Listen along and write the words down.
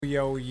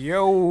Yo,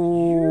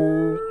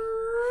 yo.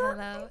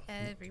 Hello,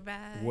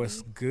 everybody.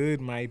 What's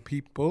good, my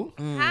people?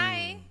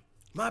 Hi.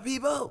 My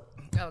people.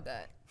 Oh,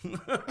 God.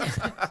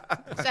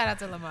 Shout out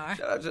to Lamar.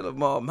 Shout out to the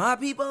mall. My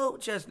people.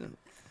 Chestnut.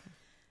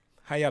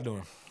 How y'all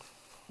doing?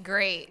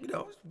 Great. You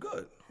know, it's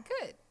good.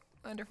 Good.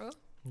 Wonderful.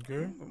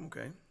 Good? I'm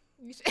okay.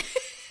 You sure?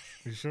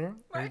 You sure?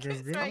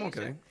 Everything's good? Sorry, I'm you okay.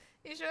 Sure?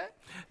 You sure?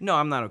 No,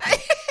 I'm not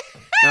okay.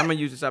 I'm going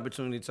to use this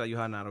opportunity to tell you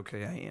how not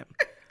okay I am.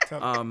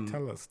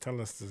 Tell us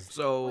this.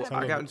 So Tell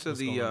I us got into what's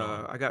the going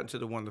on. I got into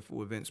the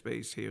wonderful event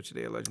space here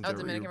today at Legendary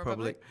Dominican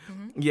Republic?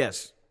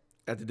 Yes,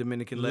 at the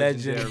Dominican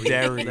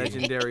Legendary.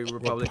 Legendary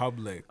Republic.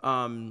 Republic.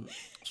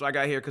 So I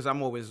got here because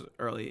I'm always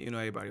early. You know,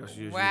 everybody else is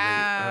usually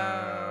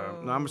Wow.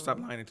 late. No, I'm gonna stop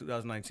lying in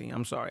 2019.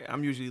 I'm sorry.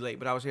 I'm usually late,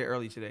 but I was here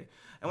early today.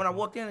 And when I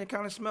walked in, it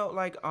kind of smelled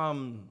like What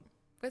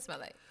it smell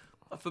like?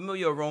 a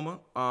familiar aroma.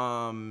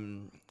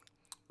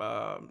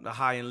 The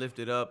high and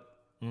lifted up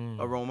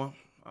aroma.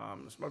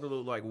 It smelled a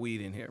little like weed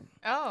in here.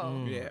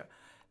 Oh. Yeah.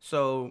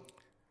 So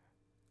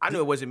I knew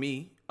it wasn't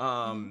me.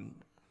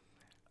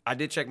 I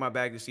did check my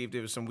bag to see if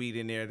there was some weed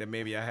in there that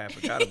maybe I had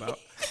forgot about.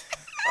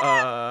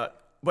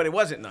 But it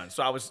wasn't none.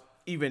 So I was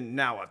even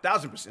now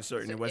 1,000%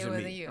 certain it wasn't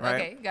me. you. Right?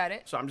 Okay, got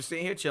it. So I'm just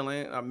sitting here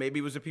chilling. Maybe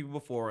it was the people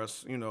before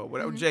us. You know,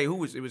 whatever. Jay, who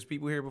was it? Was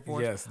people here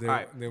before Yes, us? All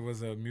right. there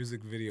was a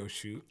music video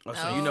shoot.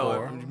 So you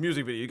know,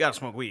 music video. You gotta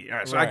smoke weed. All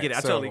right. So I get it.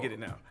 I totally get it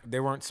now. They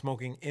weren't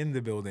smoking in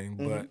the building,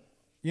 but,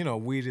 you know,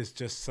 weed is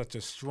just such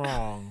a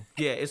strong...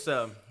 Yeah, it's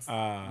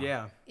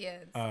yeah. Yeah,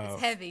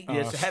 it's heavy. Yeah,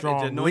 it's heavy.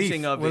 strong The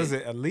anointing leaf. of What it. is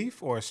it, a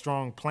leaf or a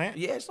strong plant?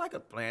 Yeah, it's like a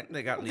plant.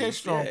 They got Okay, leaves.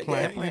 strong Yeah,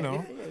 plant, yeah, you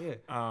know.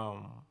 Yeah.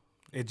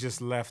 It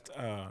just left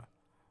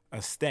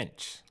a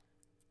stench.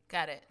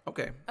 Got it.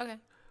 Okay. Okay.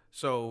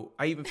 So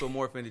I even feel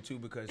more offended too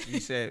because he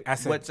said, I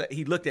said-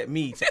 he looked at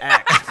me to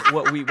ask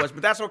what weed was,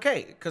 but that's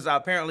okay because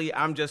apparently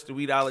I'm just a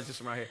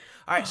weedologist around here.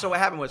 All right, so what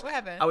happened was What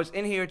happened? I was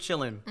in here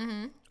chilling,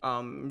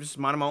 just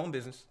minding my own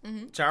business.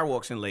 Tara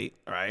walks in late,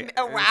 all right?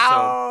 Oh, And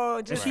wow.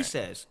 and she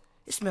says,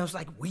 "It smells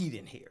like weed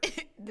in here." Is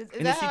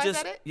And that how I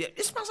said it? Yeah,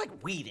 it smells like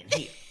weed in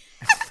here.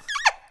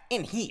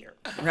 In here,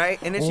 right?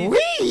 And then she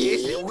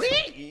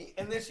weed.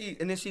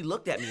 And then she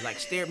looked at me, like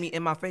stared me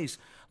in my face,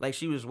 like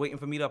she was waiting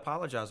for me to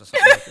apologize or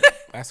something like that.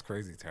 That's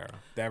crazy, Tara.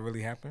 That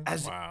really happened?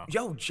 Wow.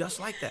 Yo, just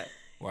like that.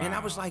 And I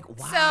was Wow. like,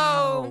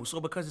 wow. So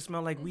because it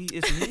smelled like weed,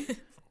 it's me?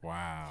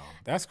 Wow.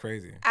 That's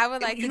crazy. I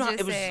would like You to know, just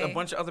it was say... a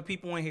bunch of other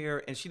people in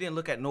here, and she didn't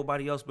look at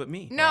nobody else but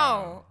me.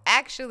 No,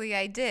 actually,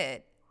 I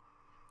did.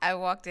 I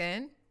walked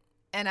in,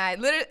 and I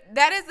literally,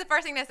 that is the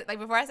first thing that, like,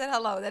 before I said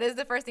hello, that is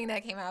the first thing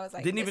that came out. I was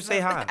like, Didn't it even say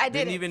smells- hi. I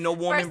Didn't even know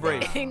warm First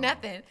embrace. thing,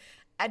 nothing.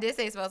 I did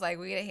say it smells like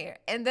weed in here.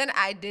 And then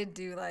I did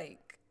do,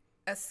 like,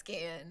 a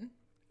scan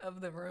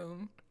of the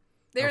room.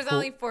 There's cool.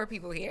 only 4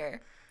 people here.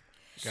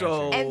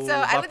 So, And so I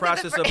by looked at the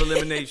process of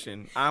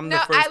elimination, I'm No,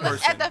 the first I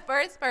looked person. at the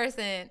first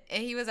person,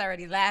 and he was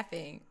already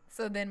laughing.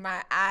 So then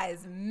my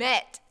eyes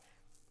met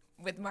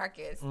with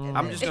Marcus. and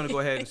I'm then- just going to go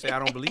ahead and say I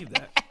don't believe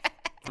that.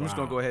 I'm just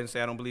going to go ahead and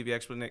say I don't believe your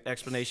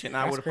explanation.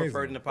 I That's would have crazy.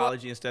 preferred an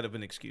apology instead of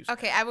an excuse.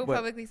 Okay, I will But-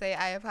 publicly say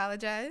I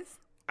apologize.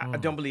 I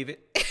don't believe it.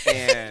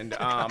 And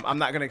I'm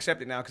not going to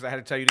accept it now because I had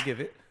to tell you to give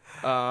it.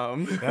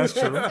 That's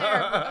true.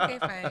 Terrible. Okay,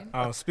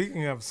 fine.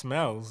 Speaking of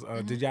smells,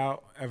 did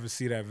y'all ever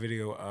see that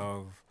video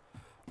of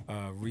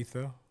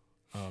Aretha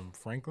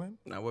Franklin?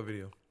 Now, what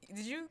video?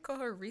 Did you call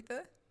her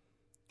Retha?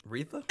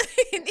 Retha?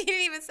 He didn't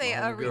even say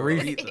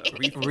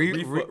Aretha.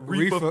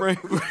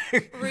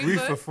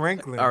 Aretha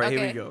Franklin. All right, here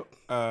Okay. we go.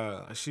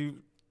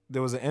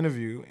 There was an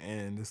interview,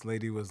 and this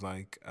lady was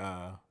like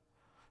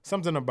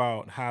something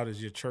about how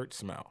does your church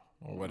smell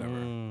or whatever,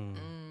 and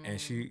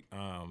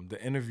the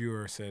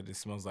interviewer said it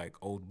smells like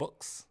old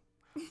books,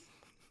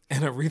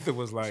 and Aretha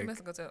was She like,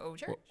 must go to an old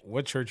church.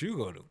 "What church you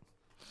go to?"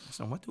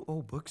 So what do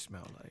old books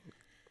smell like?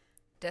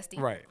 Dusty.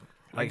 Right,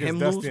 Like Just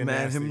hymnals, dusty and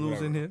mad nasty, hymnals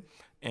whatever. in here?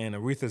 And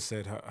Aretha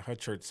said her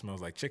church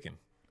smells like chicken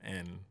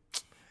and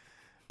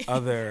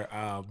other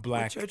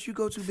black church you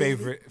go to,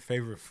 baby?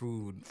 favorite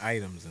food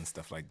items and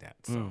stuff like that.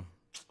 So,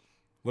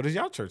 what does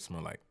y'all church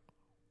smell like?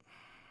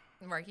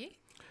 Marky?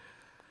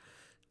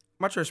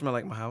 My church smell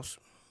like my house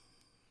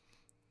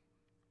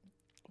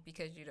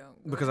Because you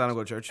don't. Go because I don't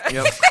go to church.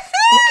 Yep.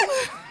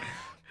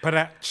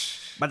 But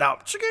My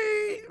dog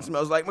chicken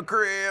smells like my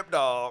crib,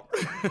 dog.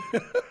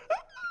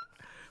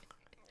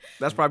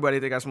 That's probably why they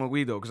think I smoke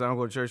weed though, because I don't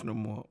go to church no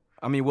more.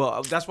 I mean,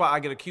 well, that's why I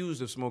get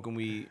accused of smoking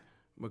weed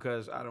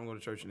because I don't go to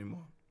church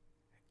anymore.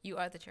 You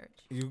are the church.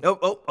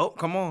 Oh,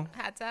 come on,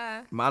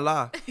 Hata. my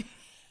lie.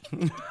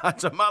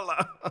 That's my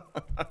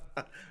lie.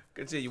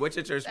 Continue. What's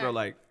your church smell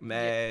like?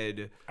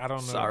 Mad. I don't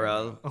know.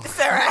 Sorrel.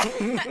 Sarah. I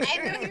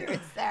knew you were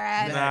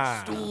Sarah.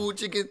 Nah. Stool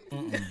chicken.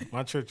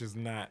 My church is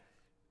not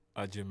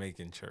a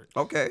Jamaican church.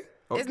 Okay.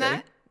 It's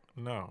not?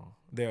 No,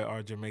 there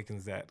are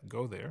Jamaicans that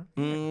go there.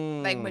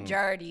 Like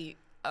majority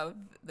of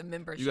the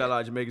membership. You got a lot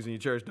of Jamaicans in your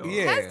church, though.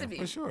 Yeah, has to be.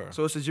 for sure.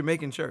 So it's a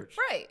Jamaican church.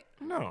 Right.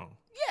 No,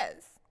 Yes.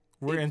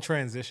 we're in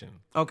transition.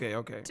 Okay.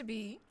 To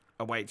be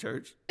A white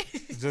church.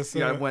 Just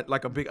You went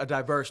like a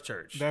diverse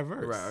church.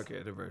 Diverse. Right.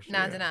 Okay. Diverse.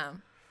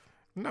 non-denom.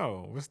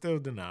 no, we're still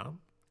denom.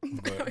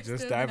 but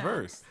just still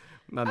diverse.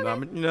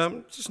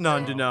 Just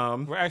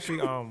non-denom. We're actually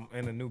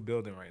in a new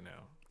building right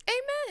now.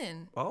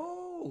 Amen.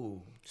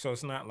 Oh. So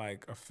it's not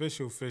like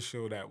official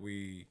that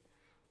we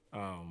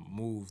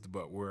moved,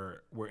 but we're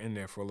in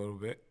there for a little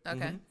bit.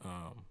 Okay.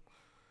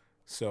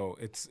 So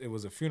it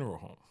was a funeral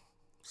home.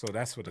 So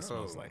that's what it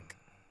smells like.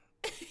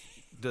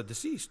 The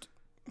deceased.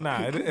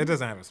 Nah, it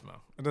doesn't have a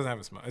smell. It doesn't have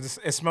a smell.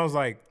 It smells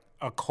like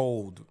a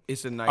cold.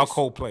 It's a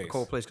cold place. A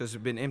cold place because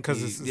it's been empty.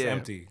 Because it's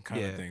empty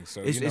kind of thing.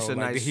 So it's a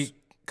nice. The heat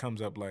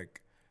comes up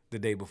like the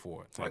day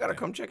before. I gotta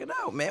come check it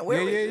out, man.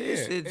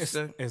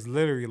 It's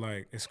literally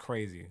like it's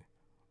crazy.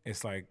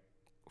 It's like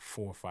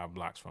 4 or 5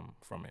 blocks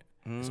from it.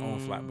 It's on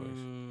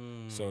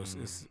Flatbush, so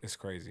it's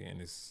crazy,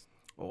 and it's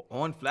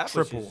on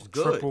Flatbush is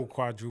good. triple,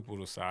 quadruple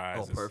the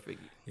size. Oh, perfect.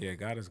 Yeah,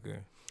 God is good.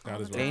 God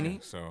is Ain't working. he?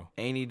 So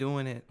ain't he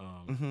doing it?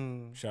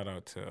 Shout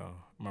out to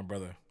my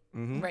brother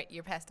Right,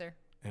 your pastor.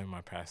 and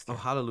my pastor. Oh,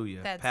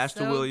 hallelujah. That's Pastor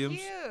so Williams.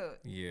 cute.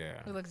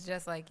 Yeah. Who looks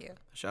just like you.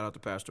 Shout out to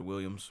Pastor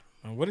Williams.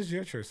 And what does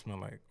your church smell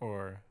like?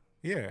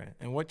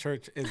 And what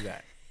church is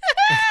that?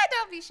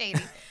 Don't be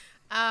shady.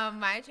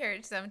 My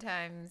church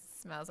sometimes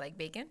smells like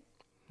bacon.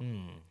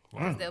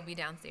 Because they'll be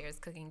downstairs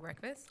cooking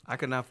breakfast. I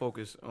could not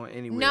focus on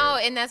anywhere. No,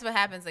 and that's what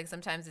happens. Like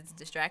sometimes it's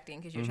distracting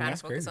because you're trying to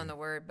That's focus crazy. on the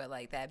word, but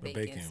like that The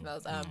bacon bacon.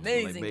 smells like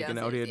amazing bacon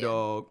downstairs. out here,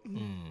 dog.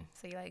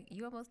 So you're like,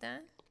 you almost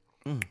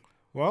done?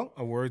 Well,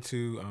 a word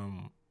to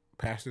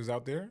pastors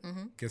out there.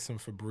 Get some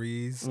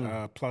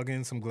Febreze, plug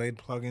in some Glade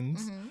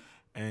plugins,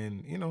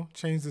 and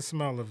change the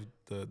smell of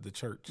the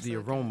church. The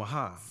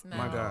aroma,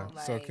 my God.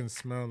 So it can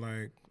smell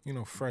like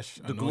fresh.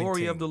 The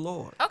glory of the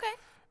Lord. Okay.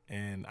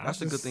 And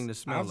that's a good thing to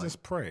smell I'll like.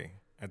 just pray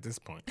at this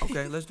point.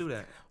 Okay, let's do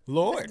that.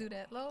 Lord, Let's do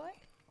that, Lord.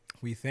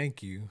 we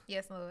thank you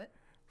Yes, Lord.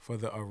 for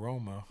the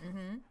aroma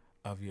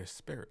of your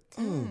spirit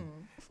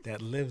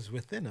that lives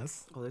within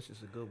us Oh, this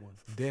is a good one.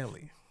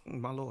 daily.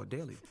 My Lord,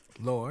 daily.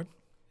 Lord,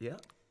 Yeah.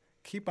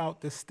 keep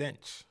out the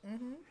stench,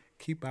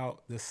 keep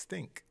out the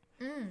stink,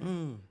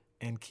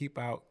 and keep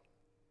out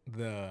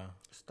the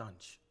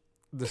Stunch.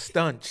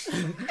 stench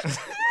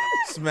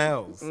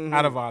smells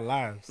out of our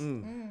lives,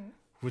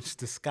 which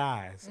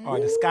disguise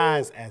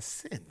as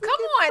sin. Come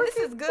on. This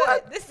is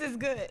good. This is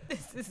good.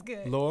 This is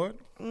good. Lord,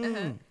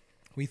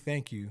 we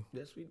thank you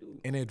Yes, we do.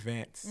 in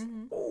advance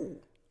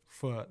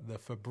for the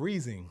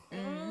Febrezing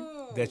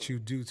that you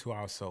do to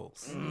our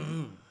souls.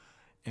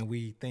 And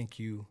we thank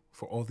you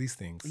for all these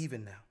things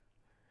Even now.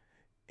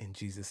 in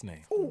Jesus'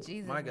 name.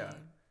 Jesus My God.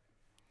 name.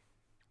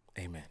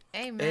 Amen.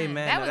 Amen.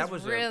 Amen. That Now,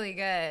 was really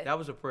good. That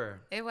was a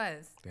prayer. It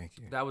was. Thank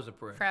you. That was a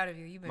prayer. Proud of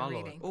you. You've been My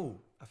reading. Lord. Ooh,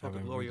 I felt the I've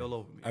been glory reading. all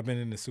over me. I've been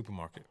in the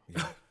supermarket.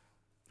 Yeah.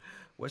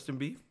 Western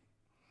beef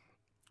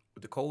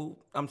with the cold.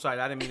 I'm sorry,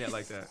 I didn't mean that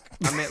like that.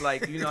 I meant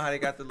like how they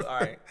got the. All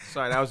right,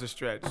 sorry, that was a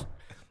stretch.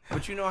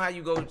 But you know how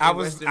you go. To I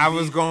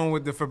was going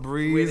with the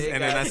Febreze,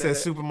 and then I said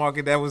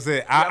supermarket. That was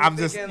it. I'm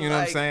just, you know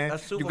what I'm saying.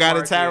 You got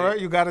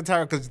a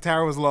Tara, because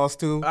Tara was lost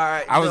too. All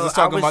right, I was just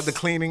talking about the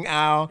cleaning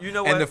aisle, You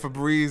know and the what?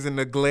 Febreze and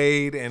the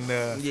Glade and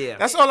the. Yeah.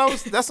 That's all I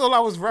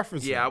was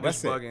referencing. Yeah, I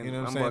was That's bugging. It, you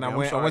know what I'm I'm saying. bugging. I I'm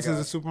went sorry, to the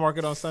guys.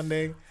 supermarket on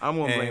Sunday. I'm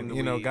gonna blame and, the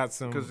you weed, got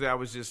some because that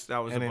was a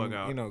and then, bug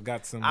out.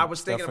 got some. I was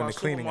stuff thinking in about the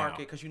cleaning aisle.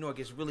 supermarket because it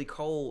gets really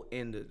cold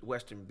in the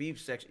Western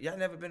beef section. Y'all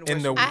never been to In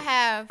Western the- I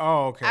have.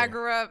 Oh, okay. I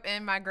grew up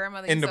in my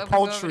grandmother In used the to open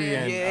over poultry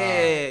there. and-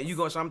 Yeah, you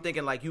go. So I'm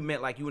thinking like you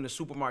meant like you in the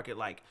supermarket,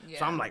 like. So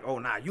Yeah. I'm like, oh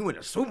nah, you in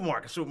the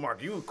supermarket.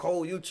 You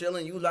cold, you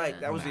chilling, you like.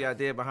 That was the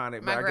idea behind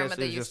it. My But I guess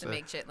grandmother it's used just to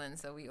make chitlins,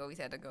 so we always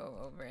had to go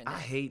over and. I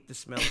hate the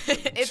smell. Of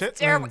It's Chitlins.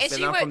 terrible. And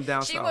And I'm from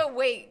down she south. would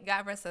wait.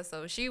 God rest her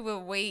soul. She would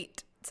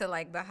wait till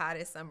like the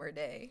hottest summer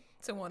day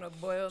to want to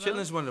boil them.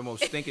 Chitlins one of the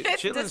most stinking.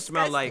 It's Chitlins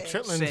smell like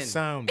disgusting. Chitlins sin.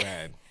 sound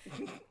bad.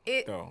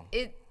 It though.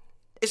 it.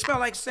 It smell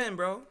like sin,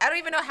 bro. I don't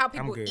even know how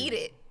people good. eat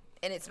it,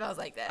 and it smells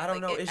like that. I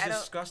don't Like, know. it- It's I don't-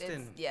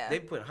 disgusting. yeah. They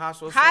put hot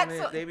sauce Hot on it.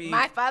 sauce. They be.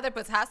 My father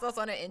puts hot sauce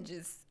on it and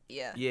just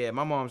yeah. Yeah,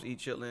 my mom's eat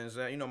chitlins.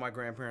 My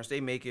grandparents, they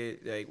make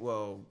it like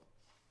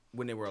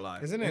when they were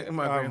alive. Isn't it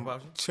my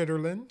grandpa's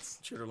chitterlings?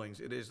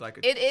 chitterlings? It is like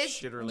a It is.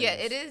 chitterlings. Yeah,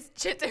 it is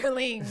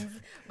chitterlings.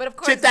 But of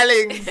course,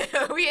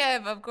 Chitterlings. we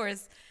have of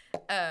course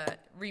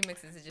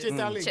remixes of just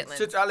Chitterlings. chitlins.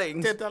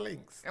 Chitterlings.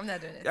 Chitterlings. I'm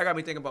not doing this. Y'all got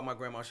me thinking about my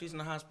grandma. She's in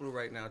the hospital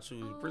right now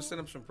too.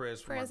 Send up some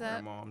prayers for Prayers my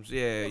up. grandmoms.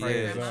 Yeah,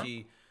 Prayers yeah.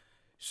 up.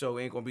 So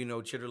ain't gonna be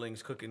no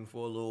chitterlings cooking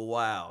for a little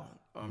while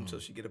until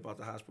she get up out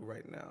the hospital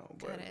right now.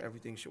 But Got it.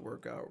 everything should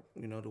work out,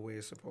 the way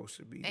it's supposed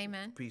to be.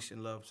 Amen. Peace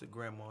and love to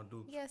Grandma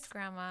Duke. Yes,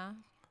 Grandma.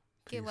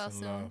 Get Peace well and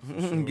soon. love,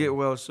 for sure. Get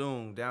well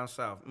soon down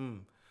south.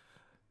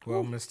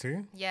 Well, Miss T,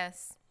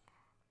 Yes,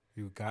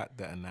 you got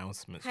the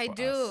announcements I for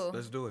do. us.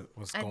 Let's do it.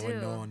 What's I going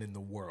do. on in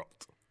the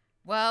world?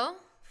 Well,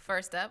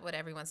 first up, what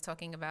everyone's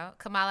talking about: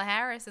 Kamala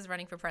Harris is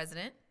running for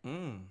president.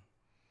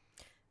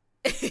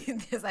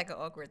 There's like an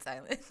awkward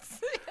silence.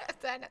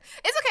 I know.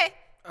 It's okay.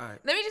 All right.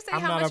 Let me just tell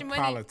you I'm how not much a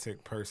money.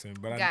 politic person,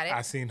 but Got it.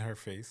 I seen her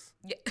face.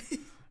 Yeah.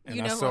 And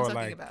You I know who saw I'm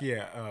talking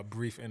about. a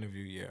brief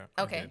interview, yeah.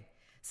 I Okay. did.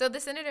 So the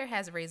senator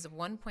has raised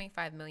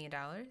 $1.5 million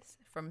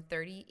from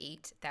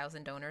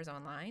 38,000 donors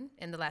online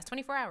in the last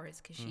 24 hours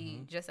because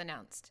she just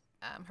announced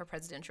her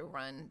presidential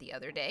run the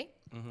other day.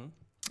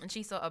 And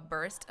she saw a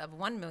burst of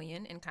 1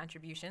 million in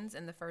contributions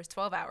in the first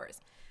 12 hours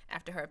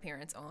after her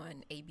appearance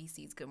on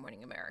ABC's Good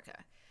Morning America.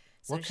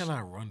 So what can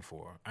I run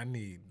for? I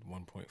need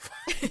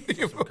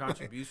 1.5. Some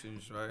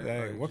contributions,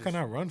 right? Like, what can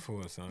I run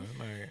for, son?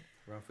 Like,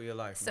 run for your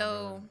life.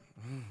 So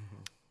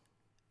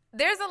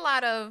there's a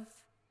lot of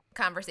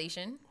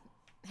conversation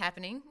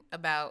happening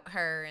about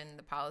her and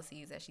the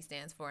policies that she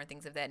stands for and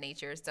things of that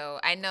nature. So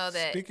I know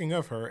that. Speaking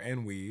of her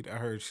and weed, I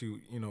heard she,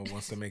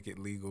 wants to make it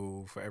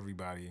legal for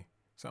everybody.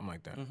 Something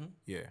like that. Mm-hmm.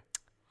 Yeah.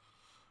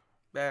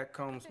 Back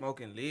home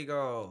smoking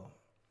legal.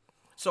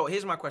 So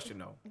here's my question,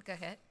 though. Go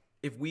ahead.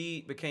 If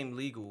weed became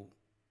legal,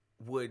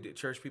 would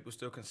church people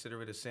still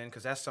consider it a sin?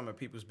 Because that's some of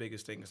people's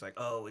biggest things. Like,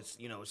 oh, it's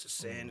it's a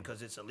sin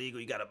because it's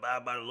illegal. You got to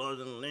abide by the laws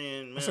of the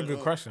land. That's a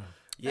good question.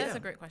 Yeah. That's a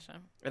great question.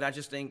 And I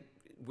just think,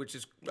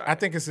 I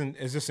think it's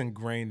just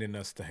ingrained in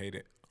us to hate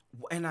it.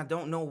 And I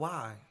don't know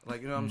why.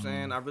 Like, you know what I'm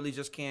saying? I really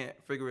just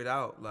can't figure it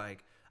out.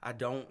 Like, I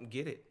don't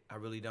get it. I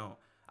really don't.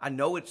 I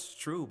know it's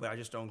true, but I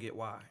just don't get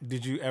why.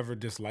 Did you ever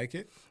dislike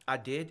it? I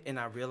did, and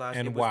I realized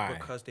and it was why?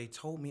 Because they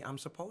told me I'm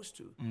supposed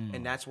to.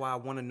 And that's why I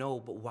want to know,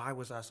 but why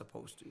was I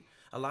supposed to?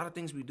 A lot of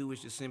things we do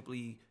is just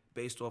simply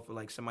based off of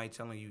like somebody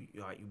telling you,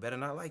 you better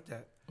not like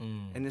that.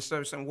 And instead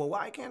of saying, well,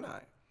 why can't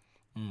I?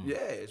 Yeah,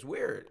 it's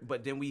weird.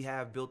 But then we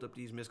have built up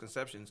these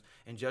misconceptions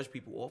and judge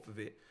people off of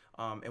it.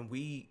 And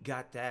we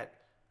got that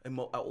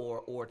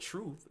or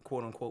truth,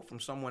 quote unquote, from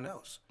someone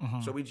else.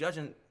 So we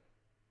judging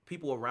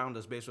people around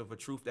us based off a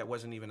truth that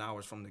wasn't even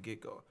ours from the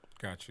get-go.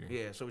 Got you.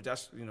 Yeah, so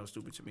that's,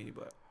 stupid to me,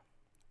 but.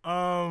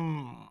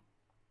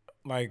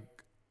 Like,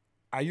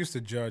 I used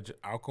to judge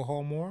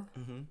alcohol more.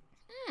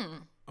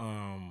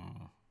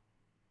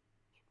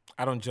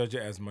 I don't judge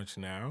it as much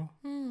now.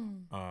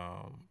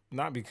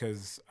 Not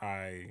because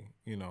I,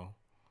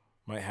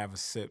 might have a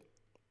sip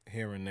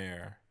here and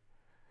there.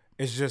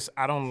 It's just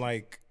I don't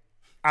like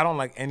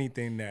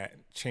anything that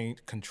can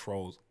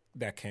control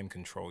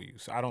you.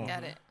 So I don't.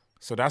 Got it.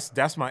 So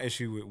that's my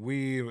issue with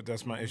weed.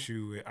 That's my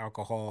issue with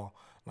alcohol.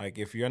 Like,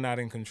 if you're not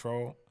in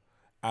control,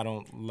 I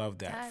don't love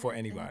that for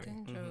anybody.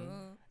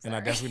 And I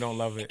definitely don't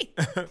love it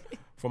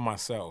for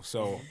myself.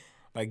 So,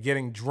 like,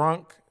 getting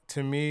drunk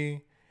to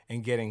me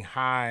and getting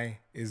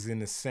high is in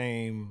the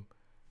same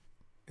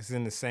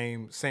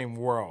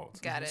world.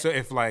 Got it. So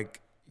if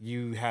like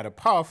you had a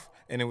puff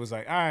and it was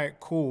like, all right,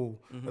 cool,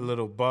 a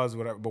little buzz,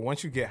 whatever. But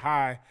once you get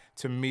high,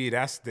 to me,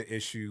 that's the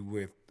issue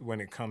with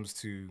when it comes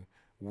to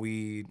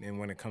weed and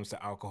when it comes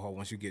to alcohol.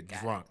 Once you get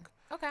drunk,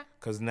 Okay.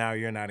 because now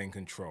you're not in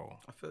control.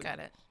 I feel Got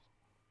it.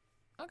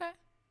 Okay.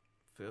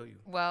 Feel you.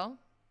 Well.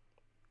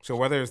 So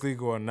whether it's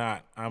legal or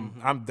not,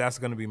 I'm that's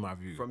gonna be my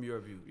view. From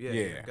your view,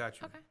 yeah. Got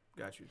you. Okay.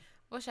 Got you.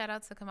 Well, shout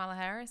out to Kamala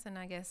Harris, and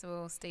I guess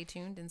we'll stay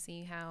tuned and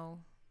see how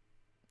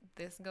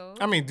this goes.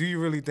 I mean, do you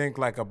really think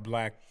like a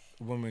black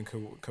woman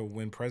could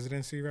win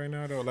presidency right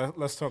now? Though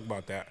let's talk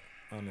about that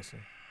honestly.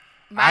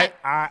 I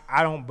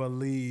don't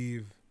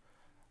believe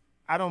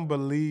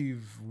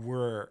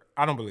it.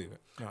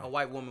 No. A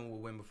white woman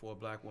would win before a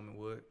black woman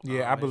would.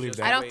 Yeah, I believe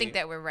that. I don't think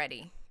that we're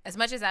ready. As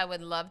much as I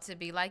would love to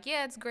be like,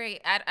 yeah, it's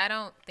great. I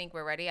don't think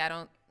we're ready. I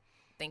don't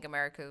think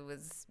America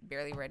was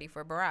barely ready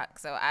for Barack.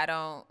 So I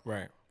don't.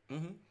 Right.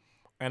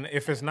 And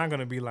if it's not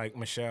gonna be like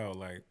Michelle,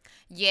 like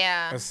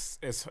it's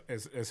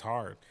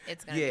hard.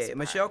 It's gonna be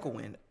Michelle could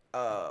win.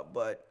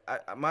 But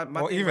my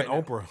or even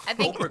right Oprah. I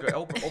think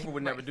Oprah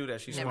would never do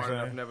that. She's smart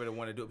enough never to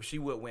want to do it, but she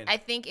would win. I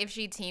think if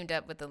she teamed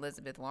up with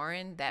Elizabeth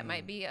Warren, that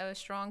might be a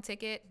strong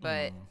ticket,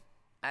 but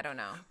I don't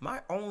know.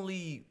 My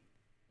only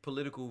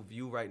political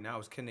view right now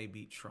is, can they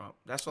beat Trump?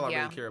 That's all I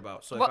really care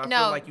about. So well, if I no,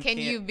 feel like can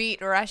you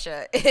beat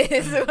Russia?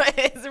 Is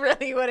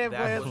really what it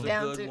boils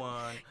down to.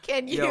 One.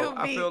 Can you beat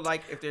I feel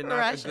like if they're not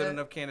Russia? a good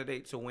enough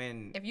candidate to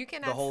win if you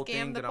cannot the whole scam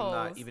thing, the that polls.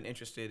 I'm not even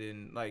interested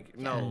in. Like,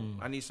 no,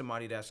 I need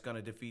somebody that's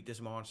gonna defeat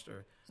this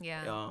monster.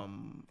 Yeah.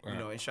 You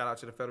know, and shout out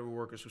to the federal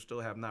workers who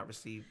still have not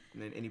received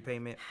any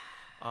payment.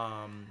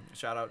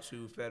 Shout out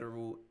to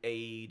federal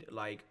aid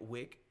like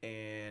WIC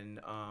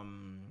and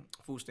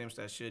food stamps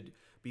that should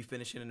be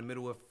finishing in the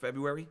middle of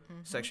February.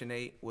 Section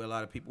 8, where a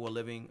lot of people are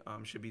living,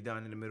 should be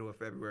done in the middle of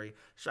February.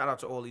 Shout out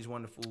to all these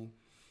wonderful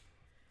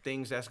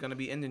things that's going to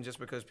be ending just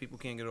because people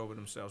can't get over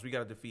themselves. We got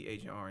to defeat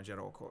Agent Orange at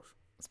all costs.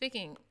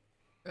 Speaking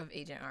of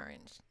Agent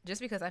Orange,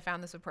 just because I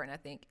found this report and I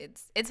think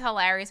it's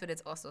hilarious, but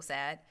it's also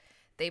sad.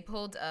 They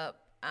pulled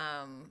up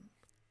how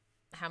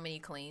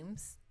many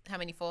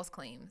false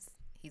claims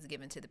he's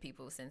given to the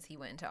people since he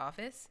went into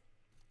office.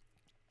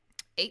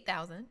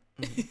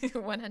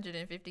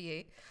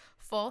 8,158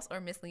 false or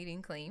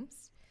misleading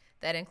claims.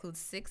 That includes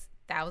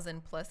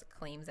 6,000 plus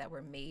claims that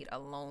were made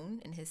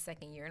alone in his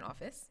second year in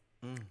office.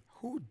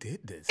 Who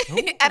did this?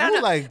 I don't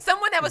know. Like,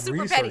 someone that was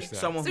super petty. that?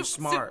 Someone who's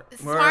smart.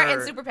 Smart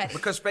and super petty.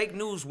 Because fake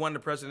news won the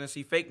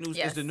presidency. Fake news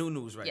Yes. is the new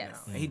news right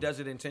Yes. now. And he does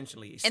it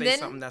intentionally. He And says then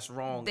something that's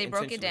wrong They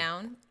broke it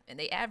intentionally. down and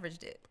they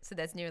averaged it. So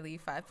that's nearly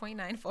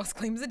 5.9 false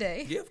claims a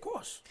day. Yeah, of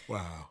course.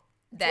 Wow.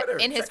 That Twitter.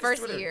 in his Check his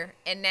first Twitter. year,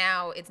 and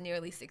now it's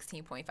nearly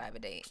 16.5 a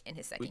day in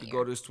his second We could year.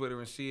 go to his Twitter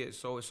and see it.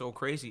 So it's so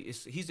crazy.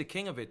 He's the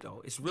king of it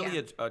though. It's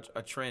really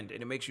a trend,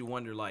 and it makes you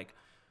wonder like,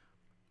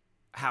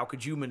 how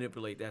could you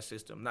manipulate that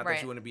system? Not that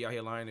Right. you want to be out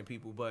here lying to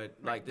people, but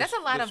like That's this,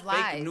 a lot this of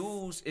fake lies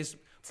news is.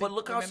 But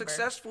look how remember.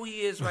 successful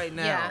he is right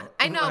now. Yeah,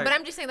 I know, Like, but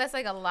I'm just saying that's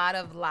like a lot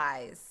of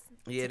lies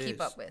Yeah, to it keep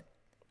is. up with.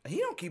 He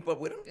don't keep up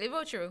with him. It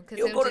will true.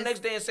 He'll go the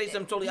next day and say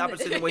something totally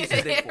opposite than what he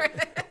said the day before.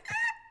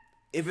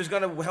 If it's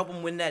gonna help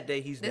him win that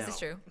day, he's down. This is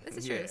true. This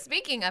is Yeah. true.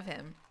 Speaking of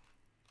him,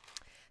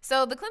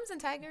 so the Clemson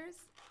Tigers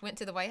went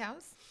to the White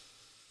House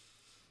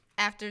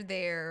after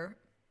their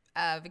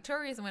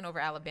victorious win over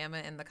Alabama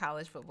in the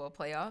college football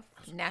playoff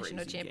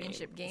national Crazy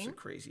championship It's game. a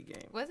crazy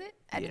game. Was it?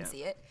 I didn't Yeah.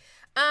 see it.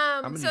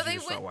 I'm gonna So need they you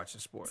to start went.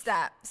 watching sports.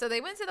 Stop. So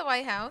they went to the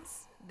White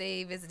House.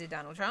 They visited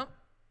Donald Trump,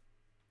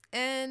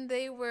 and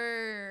they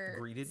were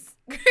Greeted.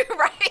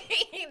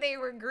 right. They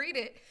were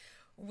greeted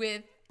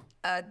with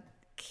a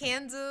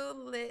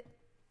candlelit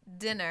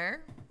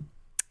dinner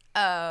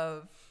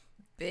of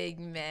Big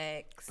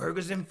Macs.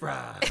 Burgers and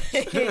fries.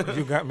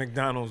 You got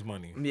McDonald's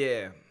money.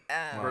 Yeah.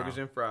 Burgers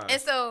and fries.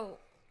 And so,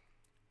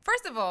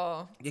 first of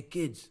all, Your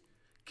kids.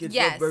 Kids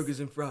Yes. love burgers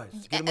and fries.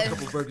 Get them a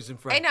couple burgers and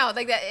fries. I know,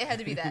 like that, it had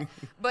to be that.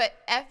 But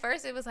at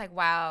first, it was like,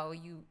 wow,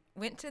 you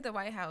went to the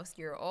White House,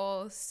 you're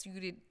all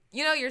suited.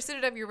 You know, you're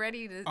suited up, you're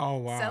ready to Oh,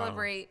 wow.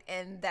 celebrate,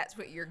 and that's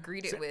what you're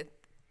greeted with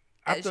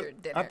I as thought, your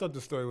dinner. I thought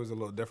the story was a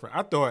little different.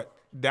 I thought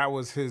that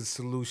was his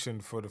solution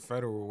for the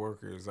federal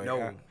workers. Like,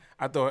 No.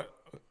 I thought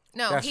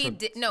no, that's he for-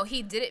 did. No,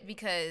 he did it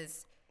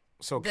because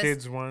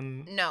kids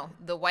run. no,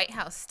 the White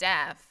House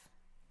staff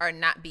are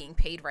not being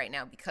paid right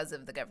now because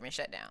of the government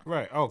shutdown.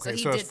 Right. Okay.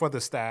 he So, it's did- for the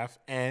staff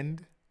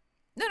and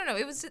No.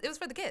 It was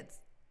for the kids.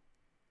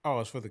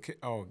 it's for the kid.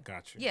 Oh,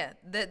 got you. Yeah,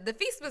 the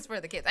feast was for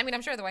the kids. I mean,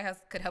 I'm sure the White House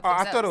could help. Oh, I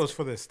themselves. thought it was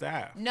for the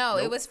staff. No,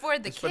 it Nope. was for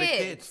the It's kids. for the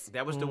kids.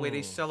 That was the way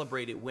they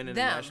celebrated winning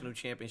the Them. national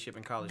championship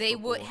in college They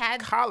football. would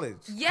had College.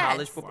 yes,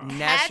 College football. had-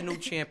 National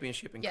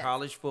championship in Yes.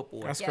 college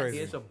football. That's Yes. crazy.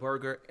 Here's a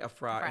burger, a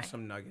fry, Fry. and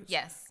some nuggets.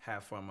 Yes.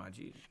 Have fun, my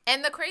G.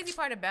 And the crazy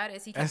part about it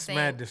is he kept That's saying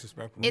mad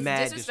disrespectful. it's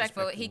Mad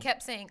disrespectful. He disrespectful.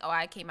 kept saying, "Oh,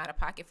 I came out of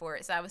pocket for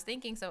it." So I was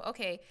thinking,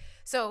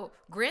 so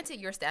granted,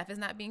 your staff is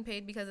not being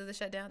paid because of the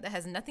shutdown. That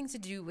has nothing to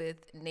do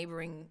with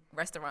neighboring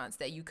restaurants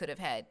that you could have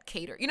had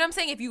cater. You know what I'm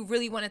saying? If you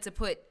really wanted to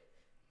put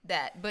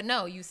that, but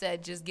no, you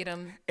said just get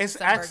them. It's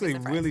some burgers actually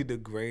and fries. really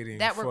degrading.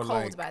 that were for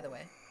cold, by the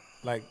way.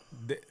 like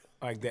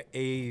the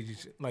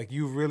age. Like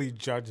you really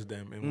judged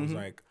them and was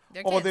like,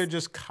 They're oh, kids. they're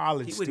just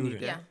college He wouldn't need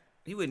students. that.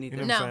 He wouldn't need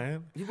You know that. what No. I'm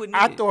saying? He wouldn't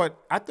I need it.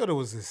 thought it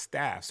was his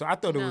staff, so I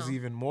thought it was No.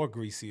 even more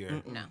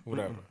greasier. No.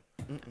 Whatever.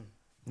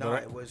 No,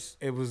 But it was.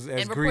 It was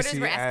as And reporters greasy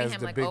were as asking him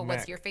the like, Big "Oh, Mac.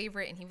 what's your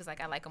favorite?" And he was like,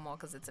 "I like them all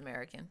because it's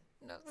American."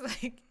 And I was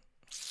like,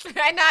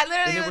 I know, I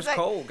literally And it was like,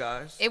 cold,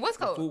 guys. It was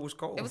cold. The food was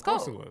cold. It was Of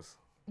course cold. it was.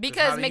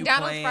 Because how do you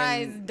McDonald's plan-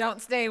 fries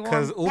don't stay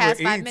Because warm Uber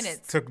past 5 Eats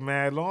minutes. took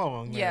mad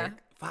long. Yeah. Like,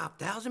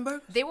 5,000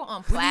 burgers? They were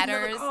on We need another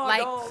platters. car,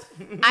 Like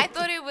dog. I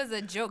thought it was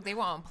a joke. They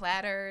were on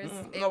platters.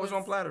 No, it was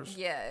on platters.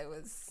 Yeah, it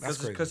was That's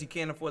crazy. Because he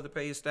can't afford to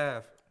pay his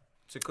staff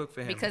to cook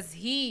for him. because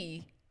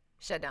he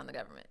shut down the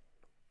government.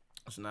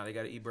 So now they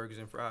got to eat burgers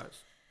and fries.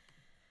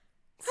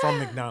 from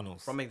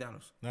McDonald's. From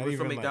McDonald's. Not It was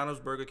from even like- McDonald's,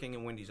 Burger King,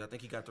 and Wendy's. I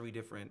think he got 3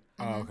 different,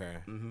 Oh, okay.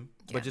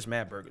 but just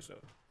mad burgers, though.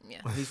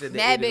 Yeah. He said they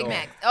Mad ate it Big all.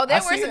 Macs. Oh, there I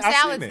were seen some it. I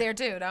seen salads it. there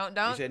too. Don't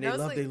He said don't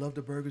sleep. they love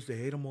the burgers. They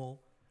ate them all.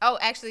 Oh,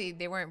 actually,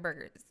 they weren't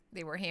burgers.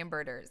 They were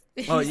hamburgers.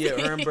 Oh, yeah,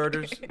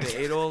 hamburgers. They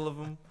ate all of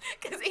them.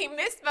 Because he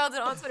misspelled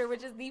it on Twitter,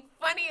 which is the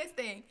funniest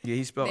thing. Yeah,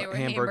 he spelled They were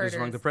hamburgers wrong.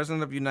 hamburgers. The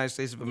president of the United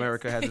States of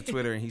America has a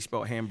Twitter, and he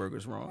spelled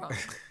hamburgers wrong.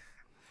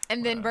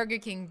 And then Burger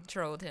King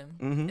trolled him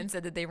and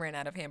said that they ran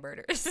out of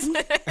hamburgers.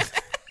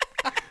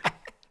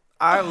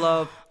 I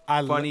love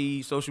I lo-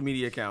 funny social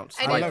media accounts,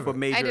 I do. like love for it. I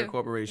major do.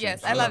 corporations.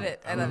 Yes, I love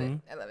it. I love it.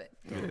 I love it.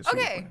 Yeah, it's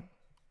super Okay. funny.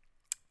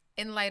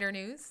 In lighter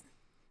news,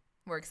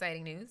 more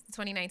exciting news, the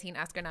 2019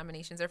 Oscar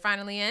nominations are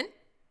finally in.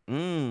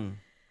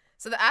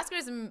 So the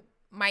Oscars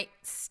might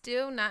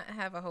still not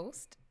have a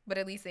host, but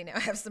at least they now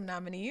have some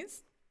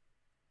nominees.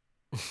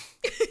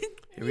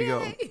 Here we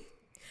go. Yay.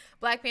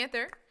 Black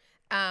Panther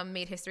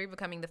made history,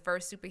 becoming the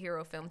first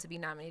superhero film to be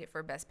nominated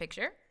for Best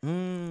Picture.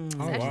 Oh,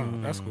 wow.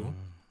 That's cool.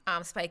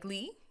 Spike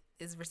Lee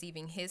is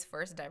receiving his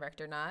first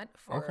director nod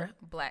for Okay.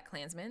 Black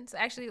Klansman. So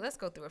actually, let's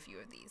go through a few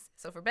of these.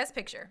 So for Best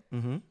Picture,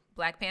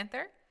 Black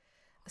Panther,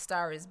 A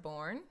Star is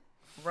Born,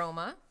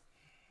 Roma,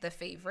 The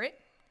Favorite,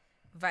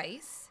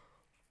 Vice,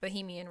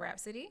 Bohemian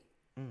Rhapsody,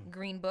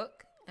 Green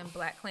Book, and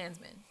Black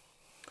Klansman.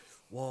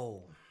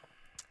 Whoa.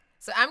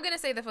 So I'm going to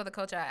say that for the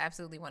culture, I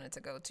absolutely wanted to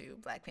go to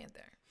Black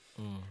Panther.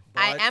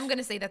 But I am going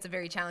to say that's a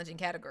very challenging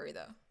category,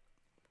 though.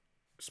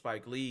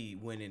 Spike Lee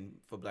winning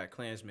for Black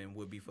Klansman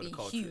would be for the Be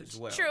culture huge. as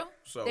well. True.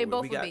 So They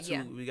both we would got be, two.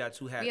 yeah. We got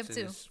two hats have in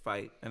two. this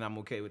fight, and I'm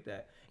okay with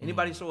that.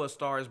 Anybody saw A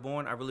Star Is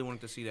Born? I really wanted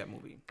to see that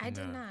movie. I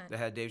did not. That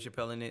had Dave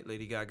Chappelle in it,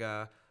 Lady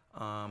Gaga.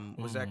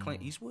 Was that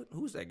Clint Eastwood?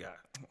 Who was that guy?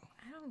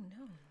 I don't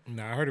know.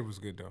 Nah, I heard it was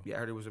good, though. Yeah, I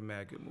heard it was a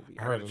mad good movie.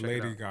 I heard gotta check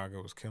it Lady out.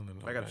 Gaga was killing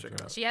it. I gotta check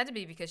it out. She had to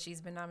be because she's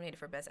been nominated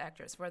for Best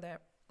Actress for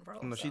that role.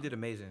 No, so. she did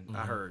amazing.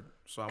 I heard.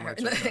 So I'm gonna heard.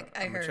 check it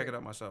out. I I'm gonna check heard. it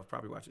out myself.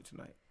 Probably watch it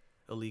tonight.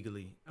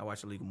 Illegally. I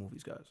watch illegal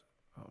movies, guys.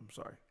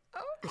 Sorry.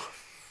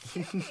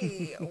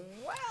 Okay.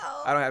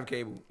 Well. I don't have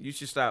cable. You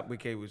should stop with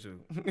cable too.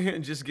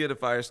 Just get a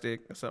Fire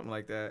Stick or something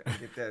like that.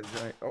 Get that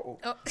joint. Oh.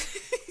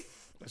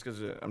 That's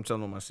because I'm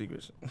telling all my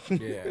secrets.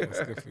 Yeah, that's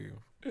good for you.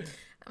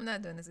 I'm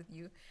not doing this with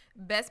you.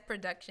 Best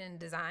production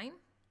design,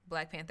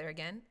 Black Panther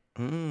again.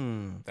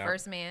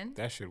 First Man,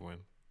 That should win.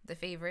 The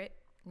Favorite,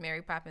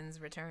 Mary Poppins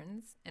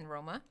Returns, and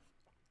Roma.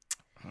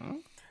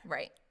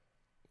 Right.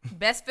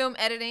 Best film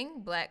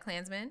editing, Black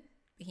Klansman,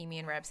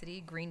 Bohemian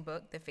Rhapsody, Green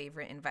Book, The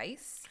Favorite, and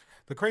Vice.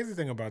 The crazy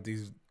thing about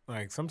these,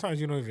 like,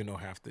 sometimes you don't even know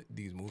half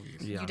these movies.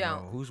 Yeah, You I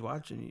don't. know. Who's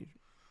watching you?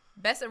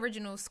 Best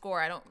original score,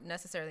 I don't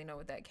necessarily know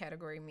what that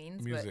category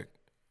means. Music.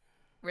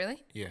 But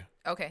really? Yeah.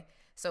 Okay.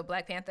 So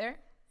Black Panther,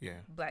 Yeah.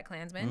 Black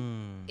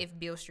Klansman, If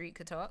Beale Street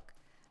Could Talk,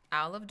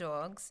 Isle of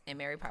Dogs, and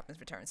Mary Poppins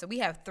Returns. So we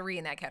have 3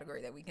 in that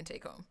category that we can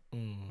take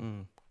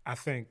home. I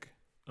think,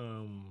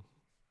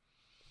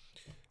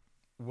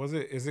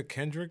 is it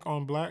Kendrick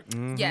on Black?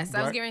 Yes,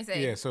 I was getting ready to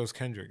say. Yeah, so it's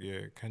Kendrick.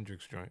 Yeah,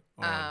 Kendrick's joint.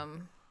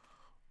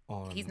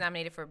 He's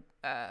nominated for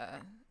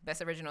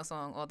Best Original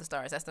Song, All the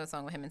Stars. That's the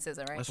song with him and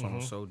SZA, right? That song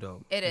was so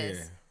dope. It is.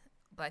 Yeah.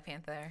 Black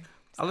Panther.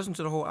 I listened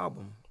to the whole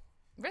album,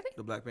 Really?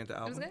 the Black Panther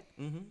album. was good?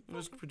 It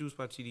was produced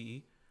by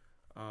TDE.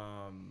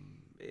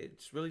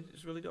 It's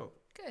really dope.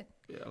 Good.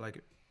 Yeah, I like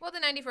it. Well, the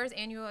 91st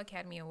Annual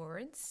Academy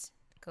Awards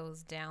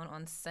goes down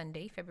on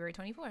Sunday, February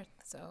 24th.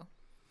 So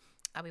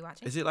I'll be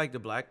watching. Is it like the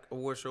Black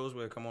Award shows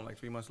where it come on like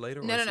 3 months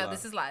later? Or No. it's live?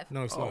 This is live.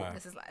 No, it's live.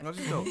 This is live. That's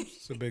just dope.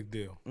 It's a big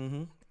deal.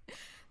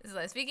 This is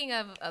live. Speaking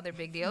of other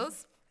big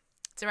deals,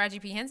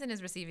 Taraji P. Henson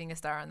is receiving a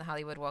star on the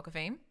Hollywood Walk of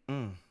Fame.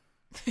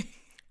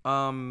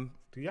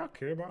 Do y'all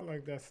care about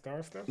like that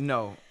star stuff?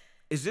 No.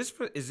 Is this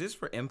for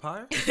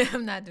Empire?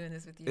 I'm not doing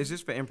this with you. Is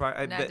this for Empire?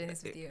 I'm not doing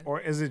this with you. Or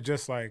is it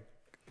just like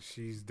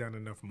she's done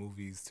enough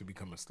movies to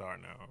become a star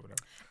now or whatever?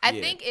 I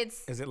Yeah. think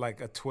it's Is it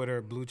like a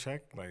Twitter blue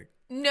check? Like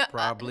no,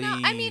 Probably. no.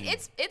 I mean,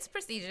 it's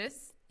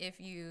prestigious. It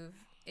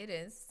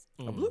is.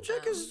 A blue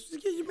check is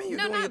you mean you're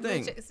No, doing your not blue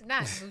thing. check. It's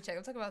not blue check.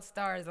 I'm talking about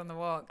stars on the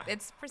walk.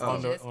 It's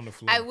prestigious. on the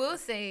floor. I will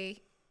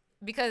say,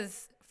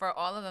 because for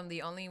all of them,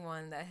 the only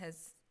one that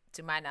has,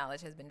 to my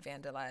knowledge, has been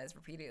vandalized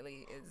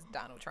repeatedly is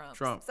Donald Trump.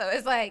 Trump. So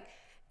it's like,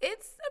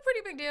 it's a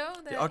pretty big deal.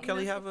 That, Did R.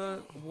 Kelly have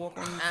a walk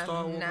on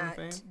star I'm walk on not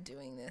fame?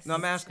 doing this. No,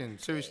 I'm asking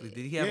seriously.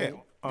 Did he have?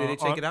 Yeah, Did they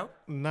take it out?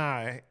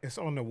 Nah, it's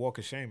on the Walk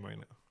of Shame right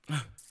now.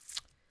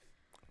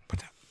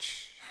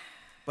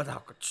 But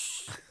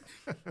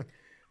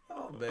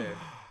oh man,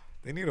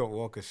 They need a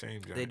Walk of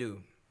Shame, John. they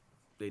do.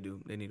 They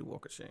need a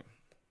walk of shame.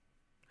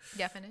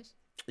 Yeah, finished?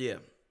 Yeah.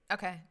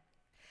 Okay.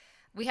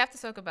 We have to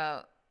talk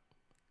about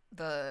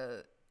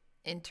the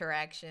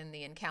interaction,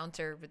 the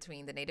encounter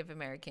between the Native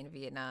American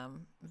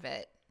Vietnam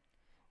vet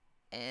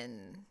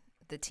and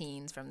the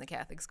teens from the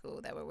Catholic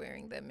school that were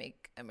wearing the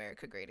Make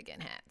America Great Again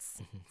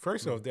hats.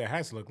 First off, their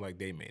hats look like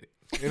they made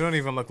it. They don't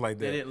even look like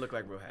They that. didn't look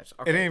like real hats.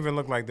 It Okay. didn't even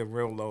look like the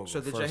real logo. So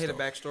did y'all first hear the off.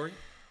 backstory?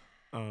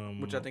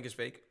 Which I think is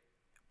fake.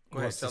 Go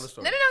ahead, What's tell the- the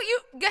story. No, you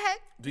go ahead.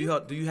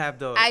 Do you have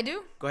the? I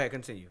do. Go ahead,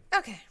 continue.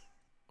 Okay.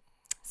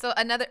 So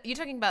you're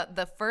talking about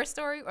the first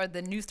story or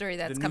the new story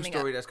that's The new coming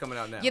story up? that's coming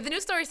out now. Yeah, the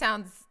new story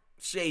sounds.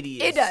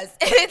 Shady. It does.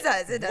 It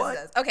does. What? It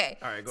does. Okay.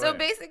 All right, go so ahead.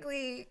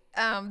 basically,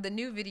 the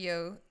new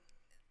video,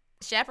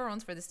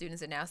 chaperones for the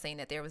students are now saying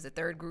that there was a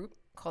third group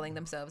calling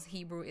themselves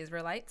Hebrew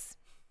Israelites,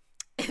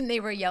 and they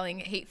were yelling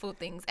hateful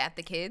things at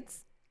the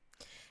kids.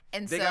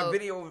 And They got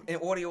video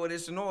and audio of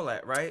this and all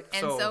that, right?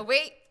 And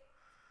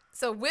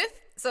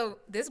so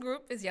this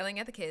group is yelling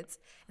at the kids.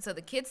 And so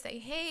the kids say,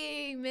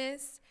 "Hey,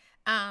 miss,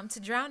 to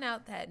drown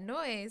out that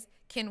noise,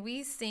 can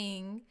we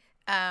sing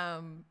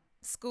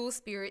school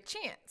spirit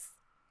chants?"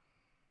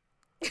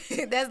 That's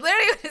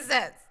literally what it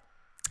says.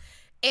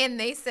 And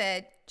they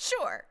said,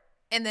 "Sure."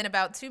 And then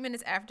about 2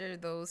 minutes after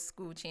those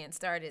school chants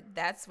started,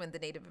 that's when the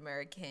Native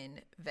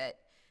American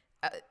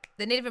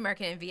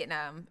and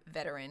Vietnam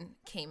veteran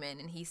came in,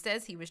 and he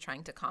says he was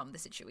trying to calm the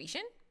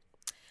situation.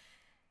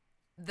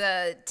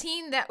 The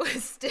teen that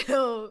was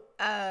still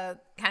kind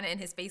of in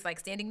his face, like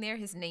standing there,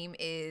 his name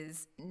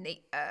is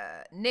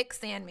Nick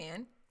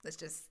Sandman. Let's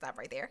just stop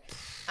right there.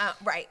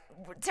 Right.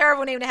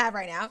 Terrible name to have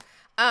right now.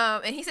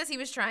 And he says he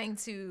was trying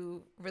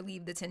to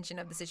relieve the tension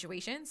of the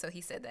situation. So he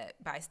said that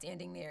by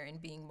standing there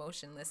and being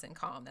motionless and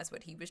calm, that's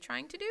what he was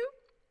trying to do.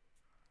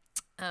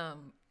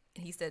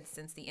 He said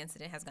since the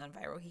incident has gone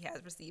viral, he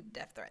has received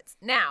death threats.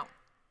 Now,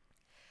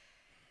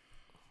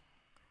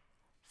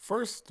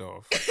 First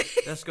off,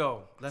 let's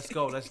go.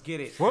 Let's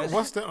get it.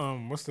 what's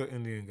the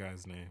Indian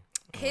guy's name?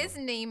 his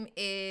name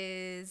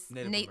is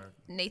Native American.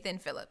 Nathan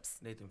Phillips.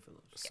 Nathan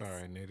Phillips.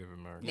 Sorry, Native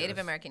American. Native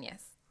American,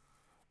 yes.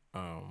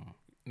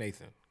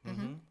 Nathan.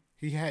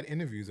 He had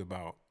interviews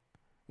about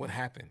what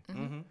happened.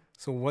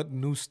 So what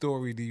new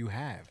story do you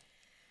have?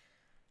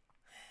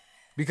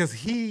 Because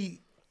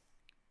he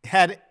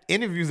had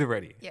interviews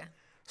already. Yeah.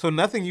 So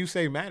nothing you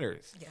say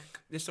matters. Yeah.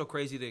 It's so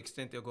crazy the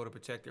extent they'll go to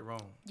protect their own.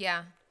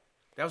 Yeah.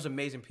 That was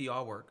amazing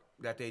PR work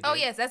that they did. Oh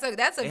yes, that's a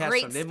They had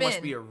great some, spin. There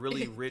must be a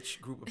really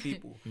rich group of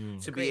people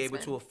to be Great able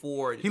spin. to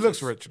afford. He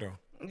looks rich though.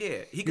 Yeah,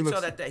 he could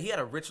tell that he had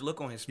a rich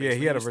look on his face. Yeah,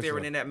 he had a was rich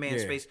staring look. in that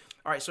man's Yeah. face.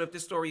 All right, so if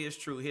this story is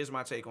true, here's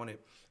my take on it.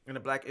 And the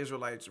black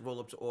Israelites roll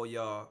up to all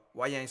y'all.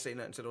 Why you ain't say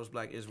nothing to those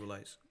black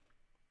Israelites?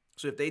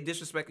 So if they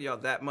disrespect y'all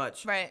that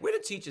much, Right. where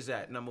the teachers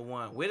at? Number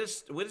one, where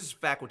this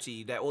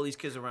faculty that all these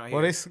kids around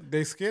here? Well,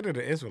 they scared of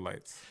the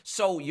Israelites.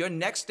 So your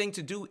next thing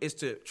to do is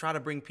to try to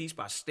bring peace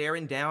by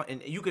staring down,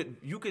 and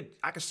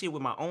I could see it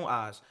with my own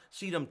eyes.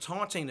 See them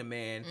taunting the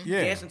man,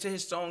 Yeah. dancing to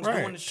his songs,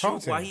 Right, doing the shoot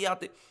taunting. while he out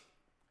there.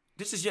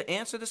 This is your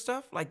answer to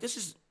stuff? Like this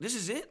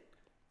is it?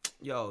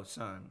 Yo,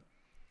 son.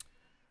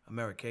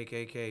 America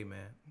KKK,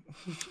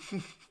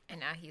 man. And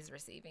now he's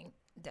receiving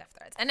death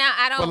threats. And now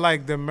I don't. But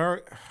like the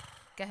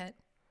Go ahead.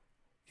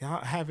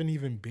 y'all haven't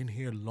even been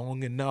here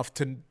long enough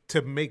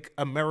to make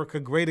America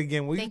great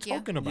again. What are Thank you you.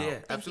 talking about? Yeah,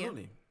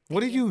 absolutely.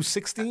 What are you,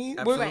 16?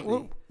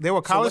 Absolutely. They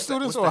were college what's the-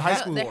 students what's or the high hat?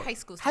 school? They're high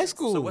school High students.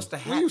 school. So what's the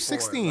What hat are you, for?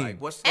 16?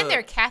 Like, what's the, And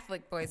they're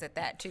Catholic boys at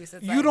that too. So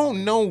it's You like,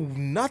 don't know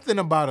nothing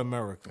about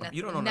America.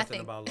 You don't know nothing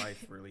Nothing. about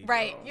life, really.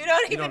 Right. bro. You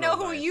don't even know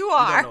who life. you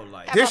are. You don't know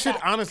life. How There about should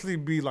that? honestly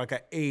be like an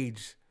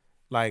age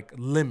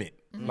limit.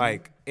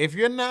 Like if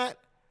you're not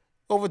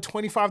over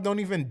 25, don't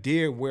even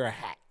dare wear a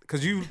hat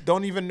because you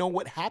don't even know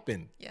what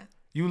happened. Yeah.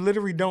 You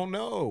literally don't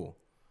know.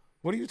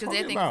 What are you Because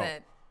talking they think about?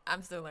 that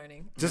I'm still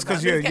learning. Just about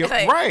because you're this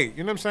guy. right.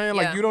 You know what I'm saying?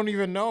 Like Yeah. you don't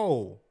even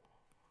know.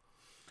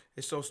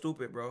 It's so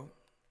stupid, bro.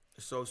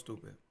 It's so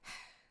stupid.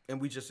 And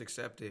we just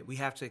accept it. We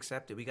have to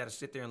accept it. We got to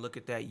sit there and look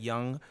at that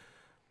young,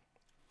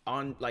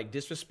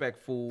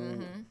 disrespectful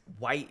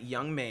white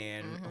young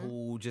man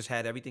who just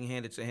had everything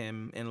handed to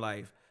him in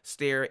life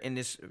stare in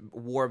this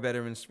war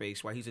veteran's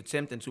face while he's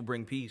attempting to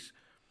bring peace.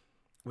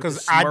 With the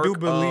Because I do smirk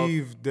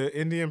believe the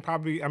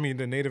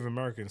the Native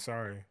American,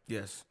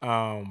 yes.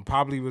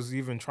 probably was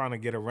even trying to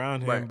get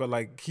around him, Right. but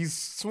like he's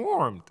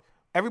swarmed.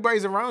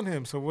 Everybody's around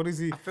him. So what is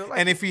he? feel like-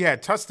 And if he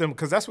had touched him,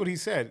 because that's what he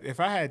said. If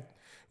I had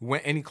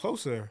went any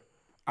closer,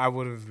 I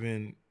would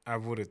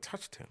have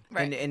touched him.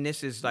 Right. And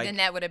this is like then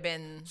that would have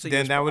been. so Then you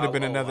was- that would have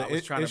been another I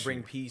was trying to issue.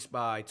 bring peace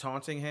by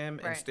taunting him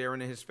and Right.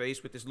 staring in his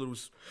face with this little,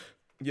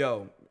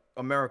 yo,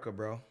 America,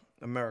 bro,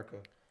 America.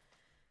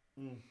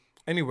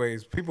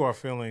 Anyways, people are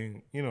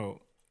feeling,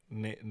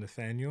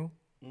 Nathaniel.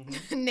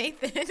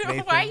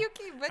 Nathan. Why you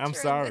keep butchering I'm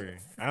sorry.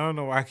 this? I don't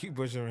know why I keep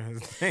butchering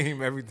his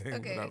name, everything.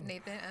 Okay, but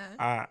Nathan.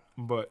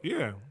 but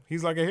yeah,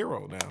 he's like a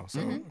hero now. So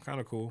kind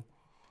of cool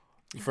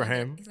for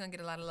him. He's going to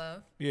get a lot of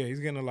love. Yeah, he's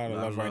getting a lot of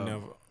love right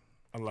now.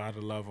 A lot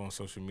of love on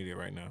social media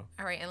right now.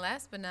 All right, and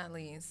last but not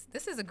least,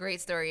 this is a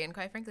great story, and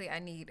quite frankly, I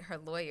need her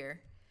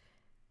lawyer.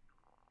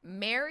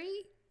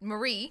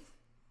 Marie.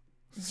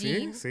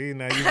 Jean. See,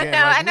 now you No, getting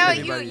I know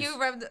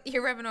Everybody's-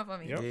 you're rubbing off on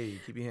me. Yep. Hey,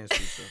 keep your hands to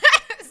yourself.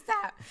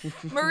 Stop.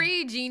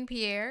 Marie Jean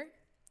Pierre.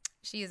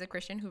 She is a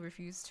Christian who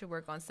refused to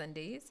work on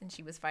Sundays, and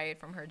she was fired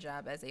from her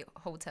job as a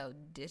hotel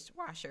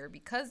dishwasher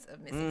because of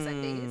missing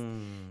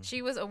Sundays.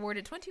 She was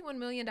awarded $21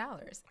 million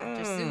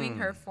after suing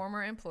her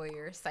former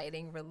employer,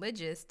 citing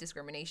religious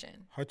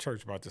discrimination. Her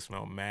church about to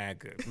smell mad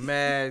good.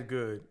 Mad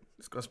good.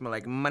 It's gonna smell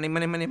like money,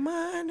 money, money,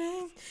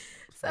 money.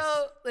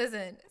 So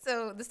listen.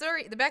 So the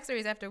backstory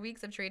is after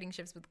weeks of trading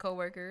shifts with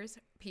coworkers,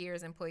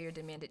 Pierre's employer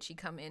demanded she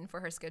come in for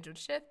her scheduled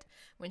shift.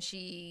 When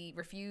she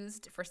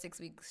refused for 6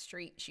 weeks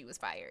straight, she was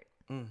fired.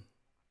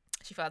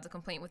 She filed a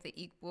complaint with the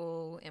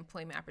Equal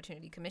Employment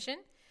Opportunity Commission,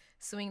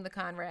 suing the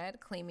Conrad,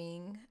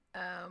 claiming,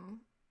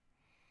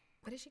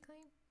 what did she claim?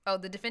 Oh,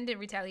 the defendant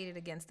retaliated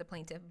against the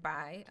plaintiff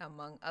by,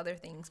 among other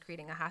things,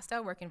 creating a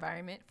hostile work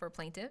environment for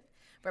plaintiff,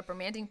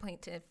 reprimanding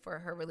plaintiff for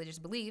her religious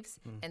beliefs,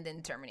 and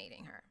then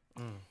terminating her.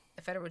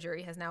 A federal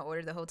jury has now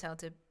ordered the hotel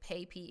to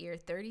pay Pierre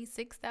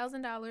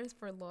 $36,000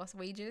 for lost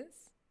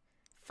wages,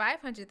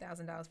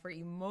 $500,000 for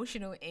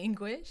emotional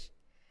anguish,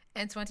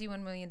 and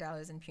 $21 million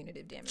in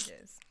punitive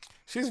damages.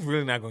 She's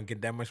really not gonna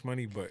get that much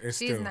money, but it's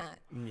She's still. not.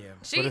 Yeah.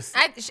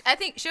 I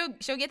think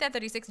she'll get that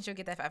 36 and she'll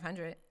get that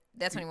 500.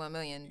 That's 21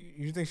 million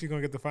You think she's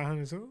gonna get the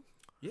 500 too?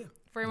 Yeah.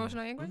 for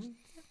emotional anguish.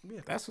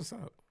 That's what's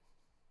up.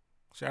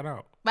 Shout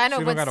out. But I know,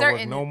 she but don't gotta certain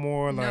work no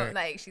more. no, Like,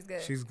 like she's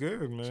good. she's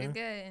good, man. She's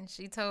good, and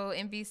she told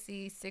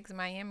NBC6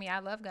 Miami, "I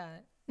love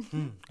God."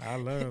 I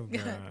love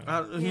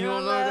God. You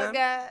don't know that?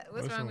 God?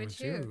 What's wrong with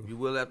you? You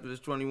will after this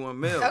 21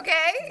 mil.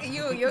 Okay,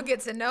 you'll get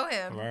to know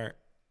him. Right.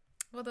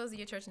 Well, those are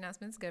your church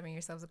announcements. Govern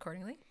yourselves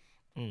accordingly.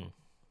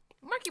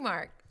 Marky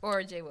Mark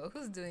or J Will,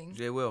 who's doing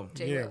Jay Will.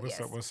 J Yeah, Will? what's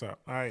Yes. up? What's up?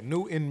 All right,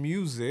 new in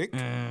music.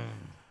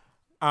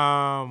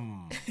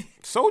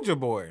 Soulja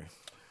Boy.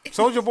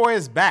 Soulja Boy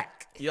is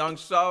back. Young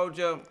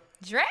soldier.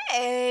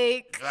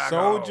 Drake.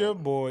 Soulja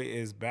Boy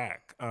is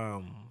back.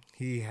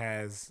 He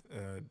has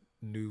a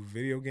new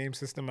video game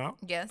system out.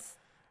 Yes,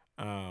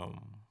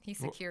 Um, he's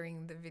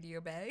securing the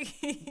video bag.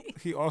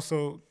 he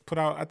also put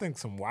out, I think,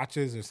 some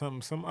watches or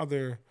some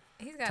other.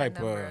 He's got Type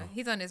a number. of-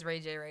 He's on his Ray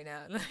J right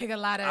now. Like a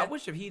lot of. I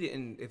wish if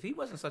he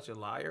wasn't such a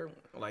liar,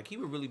 like he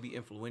would really be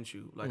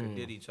influential, like a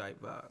Diddy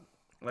type vibe.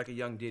 like a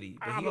young Diddy,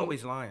 but he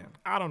always lying.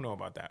 I don't know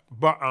about that,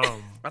 but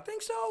I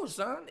think so,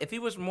 son. If he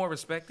was more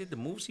respected, the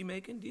moves he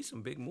making, these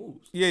some big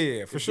moves.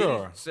 yeah, for If sure.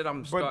 Diddy said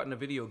I'm starting a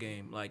video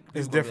game, like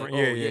It's people different.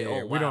 gonna be Yeah, like,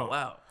 yeah. Oh, We don't.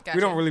 wow. Gotcha.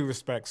 We don't really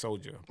respect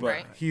Soulja, but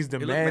Right. he's It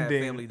looked Mad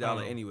demanding. Family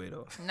Dollar anyway,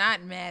 though.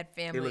 Not Mad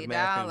Family look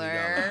Mad Family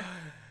Dollar. Dollar.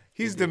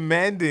 He's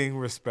demanding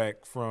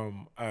respect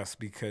from us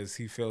because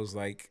he feels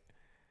like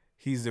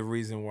he's the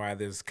reason why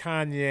there's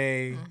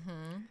Kanye.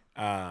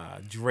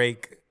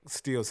 Drake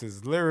steals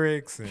his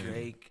lyrics, and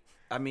Drake.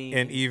 I mean,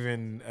 and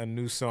even a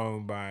new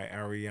song by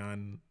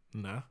Ariana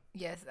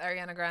Yes,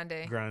 Ariana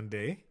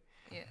Grande.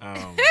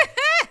 Yeah.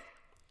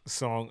 a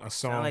song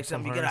sound like from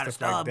something you her get out and of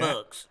stuff like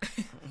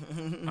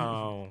that.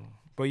 Starbucks.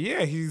 But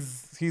yeah,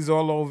 he's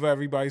all over.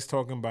 Everybody's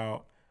talking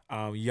about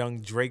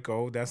young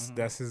Draco. That's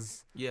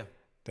his Yeah.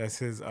 Yes,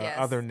 His other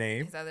other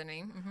name.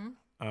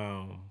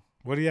 name.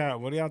 What do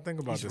y'all think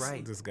about He's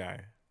right. this guy?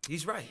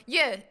 He's right.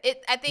 Yeah,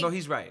 I think. No,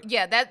 he's right.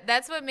 Yeah,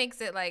 that's what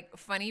makes it like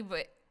funny,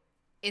 but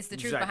it's the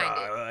truth He's like,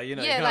 behind it. You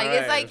know, yeah, kinda like right.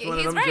 it's like one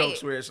he's of them right.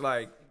 jokes where it's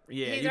like,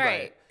 yeah, He's you're right.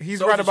 right.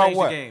 He's Soulja right about changed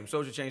what? The game.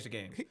 Soulja changed the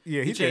game. He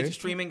changed did. the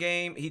streaming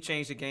game. He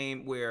changed the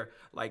game where,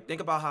 like, think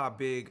about how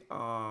big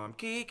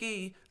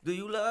Kiki, do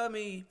you love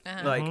me?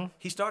 Like,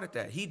 he started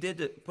that. He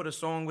did put a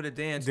song with a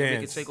dance and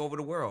make it take over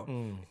the world.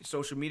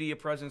 Social media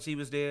presence, he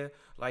was there.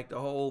 Like a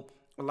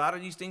lot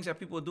of these things that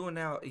people are doing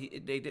now,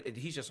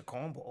 he's just a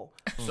cornball.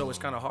 So it's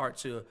kind of hard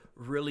to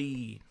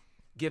really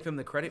give him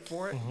the credit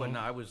for it. But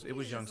no, it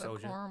was young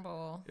Soulja.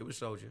 Cornball. It was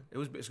Soulja. It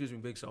was Big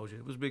Soulja.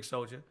 It was Big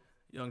Soulja,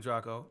 young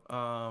Draco.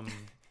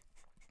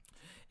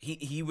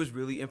 He was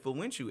really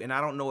influential, and I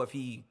don't know if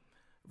he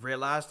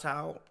realized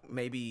how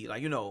maybe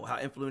like how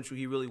influential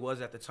he really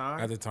was at the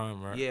time. At the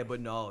time, right? Yeah, but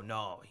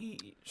no, he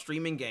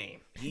streaming game.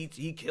 He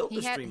killed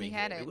the streaming he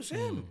had game. it. It was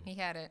him. He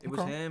had it. It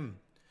was him.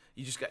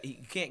 You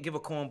can't give a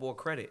cornball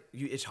credit.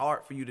 It's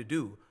hard for you to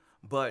do,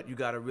 but you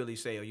got to really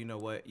say, oh, you know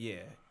what?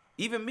 Yeah.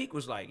 Even Meek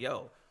was like,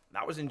 yo,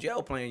 I was in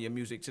jail playing your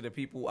music to the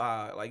people.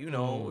 It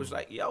was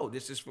like, yo,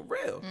 this is for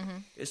real.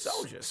 It's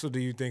Soulja. So do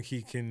you think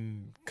he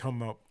can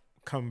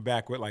come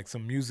back with like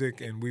some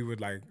music and we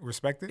would like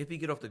respect it? If he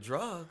get off the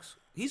drugs,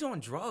 he's on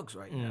drugs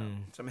right now.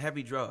 Some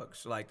heavy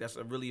drugs. Like that's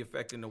really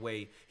affecting the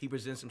way he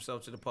presents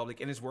himself to the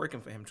public, and it's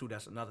working for him too.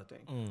 That's another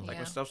thing. Like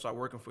when stuff start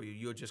working for you,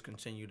 you'll just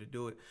continue to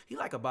do it. He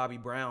like a Bobby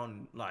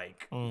Brown,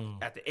 like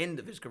at the end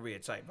of his career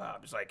type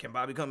vibe. It's like, can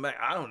Bobby come back?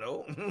 I don't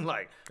know.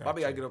 Like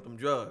Bobby gotta get off them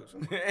drugs,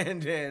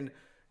 and then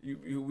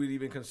you would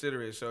even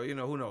consider it. So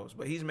who knows?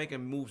 But he's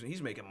making moves and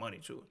he's making money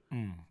too.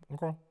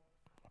 Okay.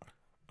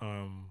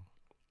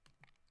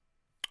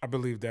 I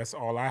believe that's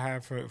all I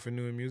have for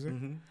new music.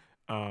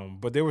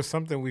 But there was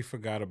something we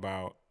forgot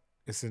about.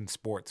 It's in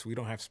sports. We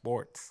don't have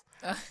sports.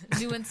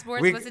 New in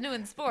sports? What's new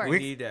in sports? We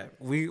need that.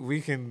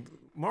 We can,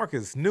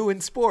 Marcus, new in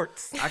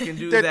sports. I can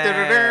do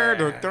that.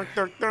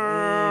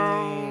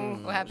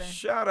 What happened?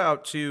 Shout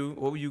out to,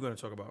 what were you going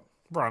to talk about?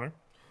 Bronner.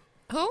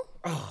 Who?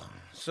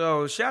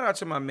 So shout out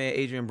to my man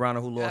Adrian Bronner,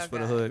 who lost for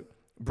the hood.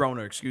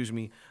 Broner, excuse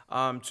me.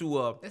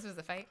 To This was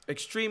the fight?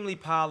 extremely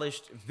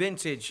polished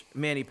vintage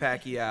Manny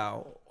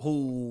Pacquiao,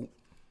 who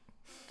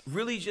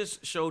really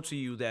just showed to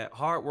you that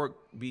hard work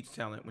beats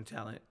talent when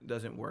talent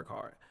doesn't work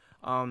hard.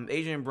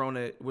 Adrian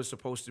Broner was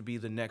supposed to be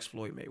the next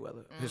Floyd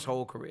Mayweather his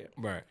whole career.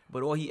 Right.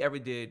 But all he ever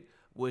did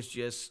was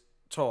just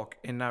talk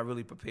and not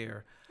really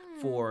prepare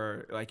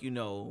for,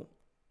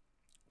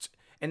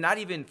 and not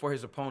even for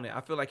his opponent.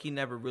 I feel like he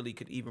never really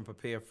could even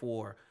prepare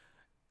for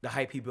the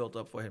hype he built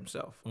up for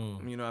himself.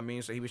 You know what I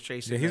mean? So he was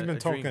chasing. Yeah, he's been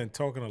dream.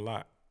 talking a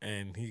lot,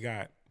 and he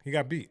got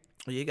beat.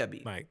 Yeah, he got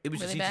beat. Like, it was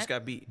Really he bad? just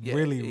got beat. Yeah,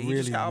 Really, he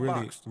just got really,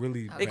 outboxed.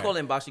 really. They bad. call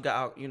it box. He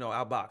got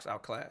outboxed,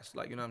 outclassed.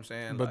 Like, you know what I'm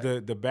saying? But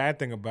like, the bad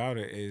thing about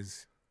it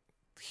is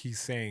he's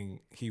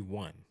saying he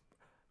won.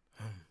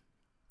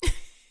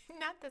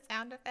 Not the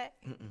sound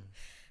effect.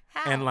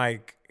 How? And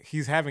like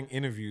he's having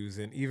interviews,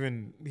 and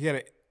even he had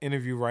an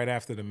interview right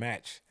after the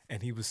match,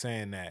 and he was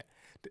saying that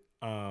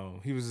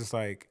he was just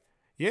like,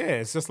 yeah,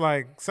 it's just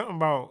like something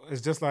about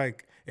it's just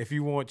like if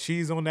you want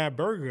cheese on that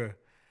burger,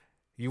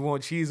 you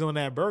want cheese on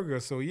that burger.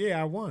 So yeah,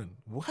 I won.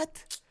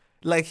 What?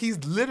 Like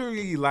he's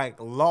literally like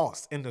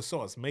lost in the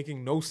sauce,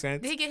 making no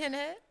sense. Did he get hit in the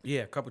head?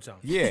 yeah, a couple times.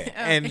 Yeah,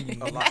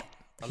 and A lot.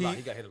 He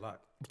got hit a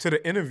lot. to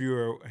the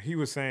interviewer, he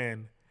was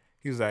saying,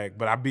 he was like,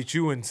 "But I beat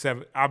you in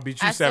 7. I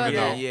beat you I saw 7-0."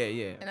 that.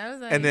 Yeah. And I was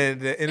like, And then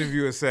the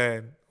interviewer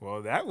said,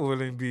 "Well, that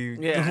wouldn't be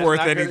Yeah, worth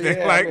that's not anything.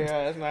 Gonna, like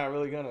that's not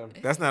really gonna.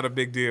 that's not a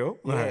big deal."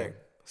 Yeah. Like,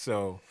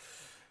 so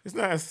it's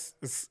not.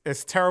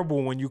 It's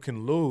terrible when you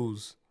can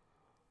lose,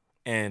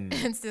 and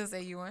and still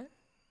say you won?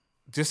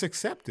 just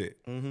accept it.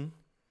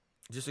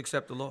 Just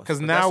accept the loss. Because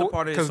But that's now, a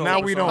part of his because soul. now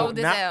we don't. Hold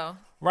this now- L.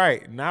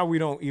 Right now we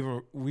don't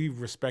even. We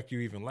respect you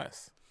even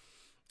less.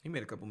 He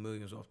made a couple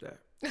millions off that.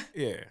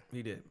 Yeah,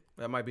 He did.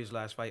 That might be his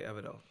last fight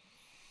ever, though.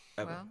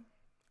 Ever. Well,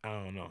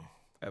 I don't know.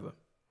 Ever.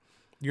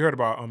 You heard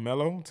about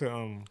Melo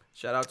to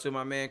Shout out to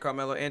my man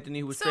Carmelo Anthony,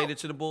 who was So- traded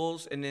to the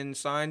Bulls and then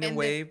signed and And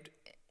waived.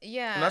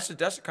 yeah. And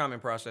that's a common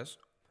process.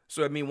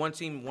 So I mean, one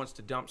team wants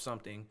to dump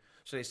something,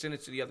 so they send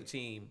it to the other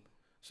team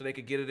so they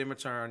could get it in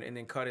return and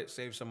then cut it,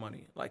 save some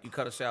money. Like, you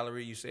cut a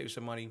salary, you save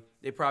some money.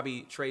 They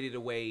probably traded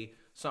away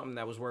something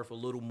that was worth a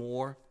little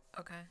more.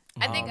 Okay.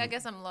 I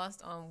guess I'm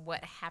lost on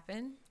what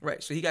happened.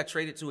 Right. So he got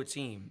traded to a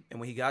team, and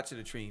when he got to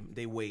the team,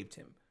 they waived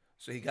him.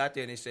 So he got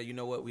there and they said, you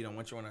know what, we don't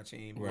want you on our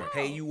team. We'll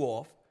pay you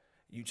off.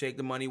 You take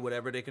the money,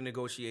 whatever they can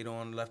negotiate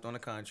on left on the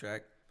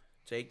contract.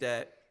 Take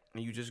that,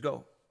 and you just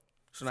go.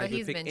 So now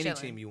you can pick any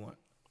team you want.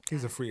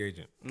 He's a free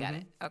agent. Got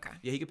it. Okay.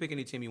 Yeah, he can pick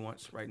any team he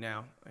wants right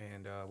now,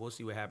 and we'll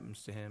see what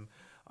happens to him.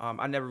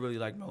 I never really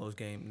liked Melo's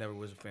game. Never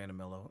was a fan of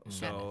Melo.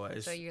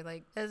 So you're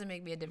like, doesn't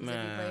make me a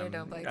defensive player.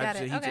 Don't play. Got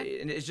it.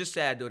 Okay. And it's just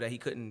sad though that he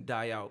couldn't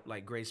die out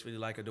like gracefully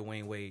like a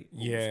Dwayne Wade.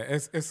 Yeah,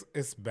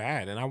 it's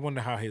bad, and I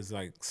wonder how his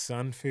like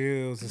son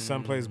feels. His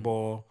son plays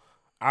ball.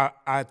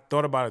 I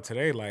thought about it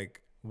today.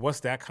 Like,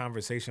 what's that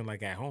conversation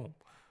like at home?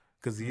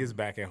 Because he is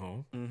back at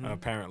home.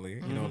 Apparently,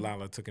 you know,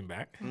 Lala took him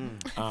back.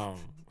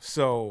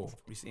 So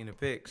we seen the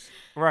pics,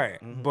 right?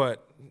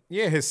 But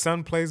yeah, his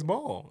son plays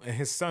ball, and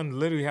his son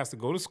literally has to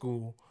go to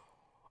school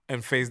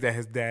and face that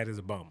his dad is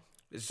a bum.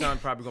 His son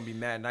probably gonna be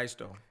mad nice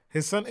though.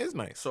 His son is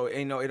nice. So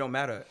it don't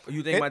matter.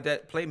 You think my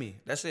dad play me?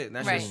 That's it.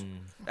 That's just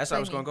that's how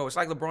it's gonna go. It's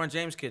like LeBron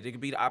James kids. It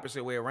could be the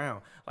opposite way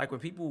around. Like when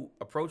people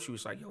approach you,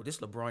 it's like, yo, this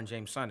LeBron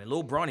James son, and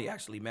Lil Bronny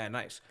actually mad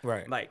nice.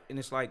 Right. Like, and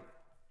it's like,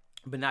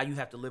 but now you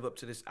have to live up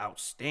to this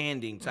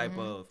outstanding type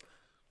of.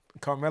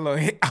 Carmelo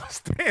ain't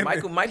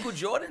outstanding. Michael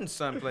Jordan's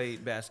son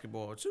played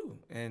basketball too,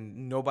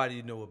 and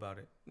nobody knew about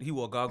it. He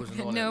wore goggles and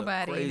all that.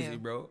 Nobody Crazy, knew.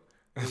 bro.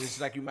 It's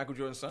like you Michael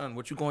Jordan's son.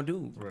 What you gonna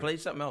do? Right. Play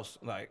something else.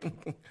 Like,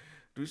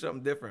 do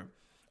something different.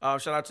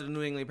 Shout out to the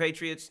New England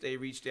Patriots. They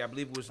reached I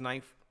believe it was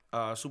 9th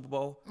Super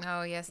Bowl.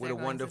 Oh yes, with a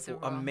wonderful,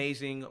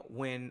 amazing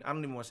win. I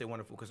don't even want to say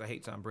wonderful because I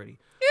hate Tom Brady.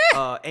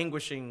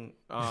 Anguishing.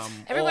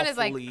 Everyone is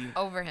like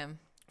over him.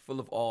 Full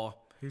of awe.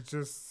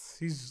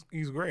 He's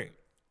great.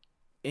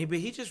 But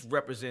he just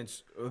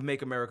represents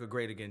Make America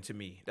Great Again to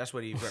me. That's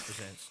what he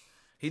represents.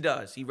 He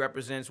does. He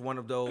represents one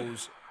of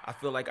those, I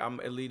feel like I'm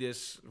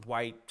elitist,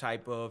 white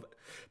type of.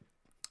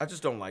 I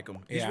just don't like him.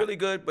 He's really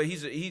good, but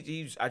he's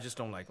I just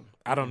don't like him.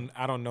 I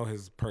don't know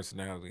his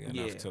personality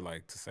enough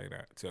to say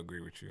that, to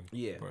agree with you.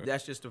 Yeah, but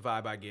that's just the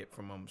vibe I get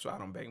from him, so I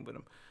don't bang with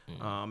him.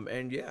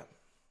 And yeah.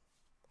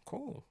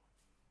 Cool.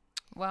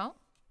 Well.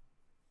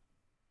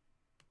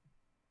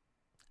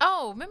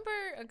 Oh, remember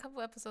a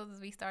couple episodes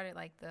we started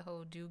like the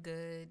whole do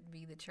good,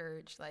 be the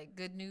church, like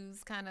good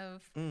news kind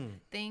of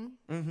thing?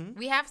 Mm-hmm.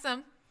 We have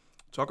some.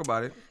 Talk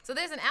about it. So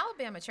there's an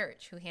Alabama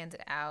church who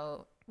handed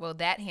out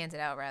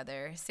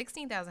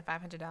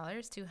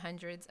 $16,500 to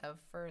hundreds of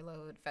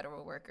furloughed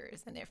federal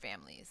workers and their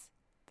families.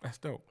 That's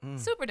dope.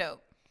 Super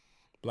dope.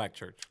 Black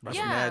church. That's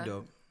mad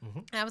dope. Mm-hmm.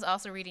 I was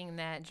also reading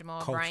that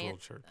Jamal Cultural Bryant.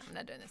 Church. I'm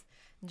not doing this.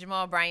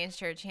 Jamal Bryant's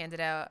church handed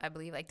out, I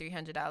believe, like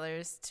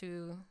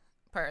 $300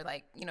 per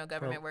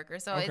government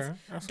workers. So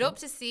it's dope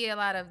to see a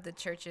lot of the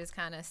churches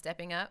kind of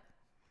stepping up.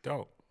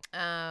 Dope.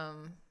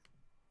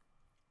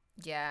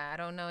 Yeah, I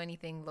don't know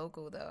anything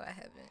local though. I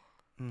haven't.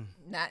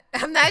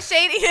 I'm not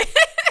shading it.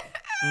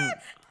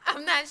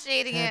 I'm not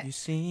shading it. Have you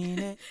seen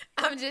it?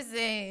 I'm just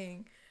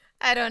saying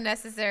I don't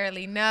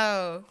necessarily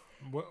know.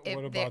 What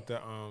about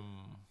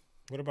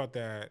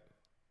that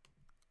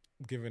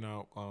giving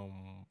out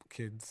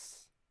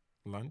kids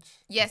lunch?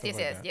 Yes.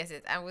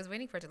 I was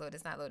waiting for it to load.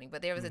 It's not loading.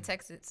 But there was a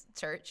Texas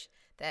church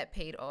that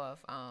paid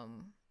off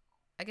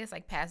I guess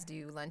like past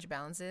due lunch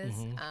balances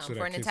so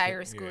for an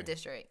entire school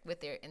district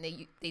with and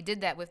they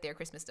did that with their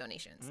Christmas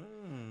donations.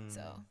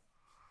 So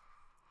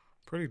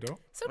pretty dope.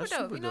 Super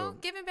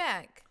dope, giving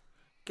back.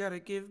 Gotta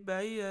give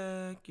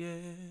back, yeah.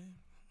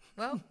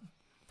 Well,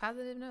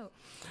 positive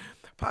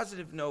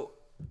note.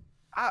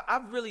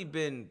 I've really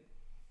been.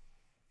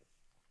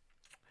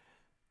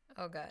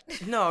 Oh God.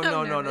 No.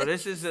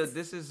 This is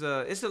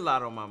it's a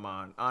lot on my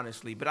mind,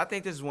 honestly. But I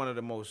think this is one of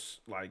the most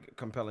like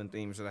compelling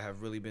themes that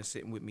have really been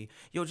sitting with me.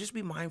 Yo, just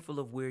be mindful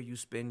of where you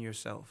spend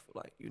yourself.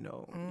 Like, you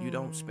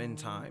don't spend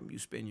time, you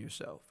spend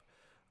yourself.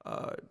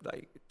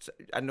 Like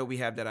I know we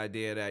have that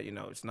idea that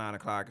it's 9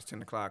 o'clock, it's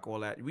 10 o'clock, all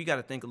that. We got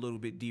to think a little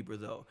bit deeper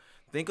though.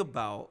 Think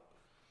about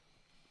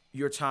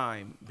your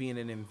time being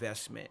an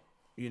investment.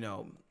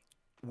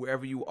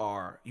 Wherever you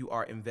are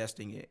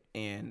investing it,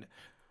 and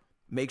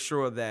make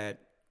sure that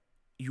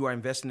you are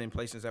investing in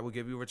places that will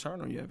give you a return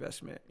on your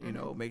investment.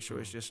 Make sure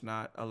it's just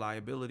not a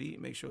liability.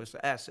 Make sure it's an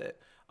asset.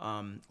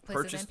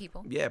 Places and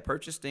people. Yeah,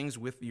 purchase things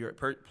with your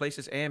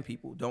places and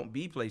people. Don't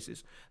be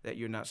places that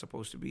you're not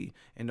supposed to be,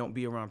 and don't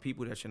be around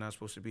people that you're not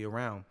supposed to be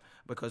around.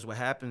 Because what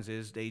happens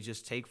is they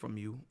just take from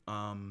you.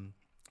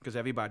 Because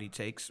everybody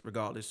takes,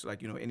 regardless.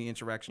 Like any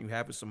interaction you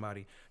have with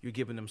somebody, you're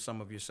giving them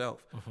some of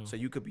yourself. So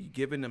you could be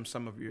giving them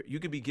you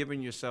could be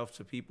giving yourself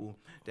to people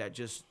that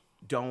just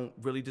don't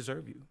really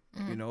deserve you,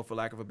 for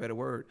lack of a better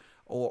word,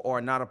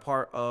 or not a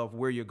part of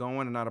where you're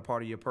going and not a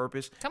part of your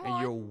purpose.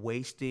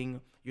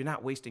 You're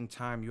not wasting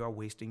time. You are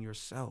wasting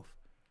yourself.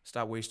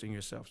 Stop wasting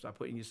yourself. Stop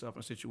putting yourself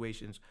in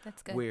situations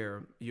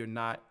where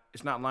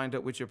it's not lined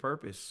up with your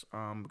purpose,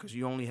 because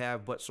you only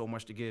have but so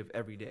much to give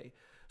every day.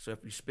 So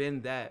if you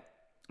spend that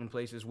in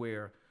places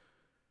where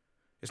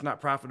It's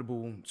not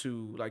profitable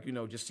to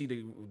just see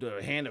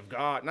the hand of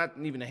God, not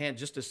even the hand,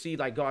 just to see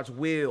like God's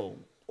will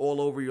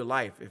all over your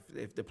life.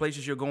 If the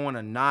places you're going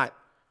are not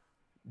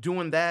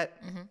doing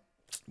that,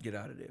 get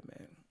out of there,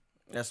 man.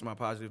 That's my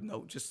positive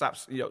note. Just stop.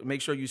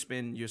 Make sure you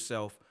spend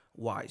yourself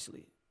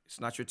wisely. It's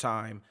not your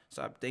time.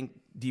 So think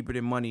deeper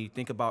than money.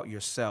 Think about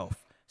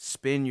yourself.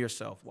 Spend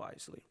yourself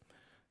wisely.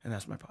 And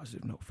that's my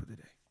positive note for the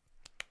day.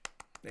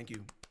 Thank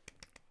you.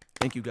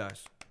 Thank you,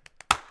 guys.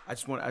 I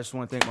just want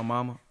to thank my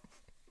mama.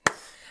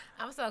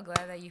 I'm so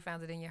glad that you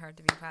found it in your heart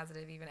to be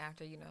positive, even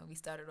after we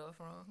started off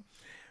wrong.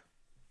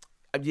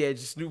 Yeah,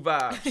 just new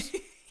vibes.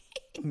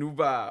 New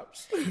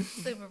vibes.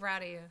 Super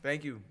proud of you.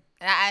 Thank you.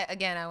 And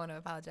I want to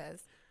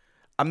apologize.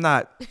 I'm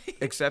not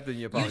accepting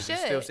your apology. You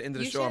should. Still, at the end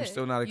of the show, I'm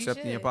still not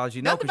accepting your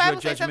apology. No, No, the because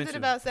Bible you're say something judgmental.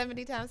 about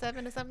 70 times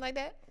 7 or something like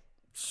that.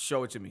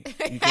 Show it to me.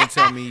 You can't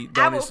tell me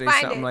don't it say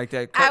something it. like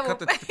that. Cut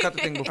the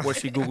thing before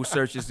she Google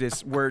searches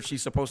this word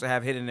she's supposed to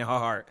have hidden in her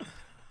heart.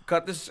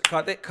 Cut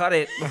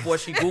it before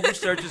she Google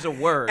searches a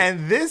word.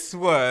 And this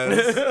was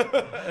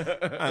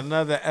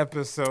another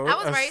episode. I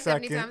was right,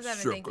 70 times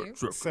 7, thank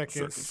you.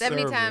 Second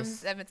 70 service. times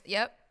 7,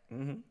 yep.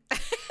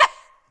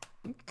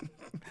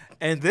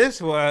 And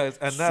this was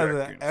another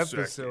Second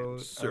episode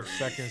of service.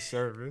 Second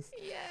Service.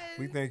 Yes.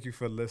 We thank you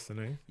for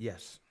listening.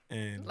 Yes.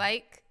 And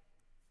Like,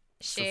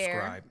 share,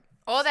 Subscribe.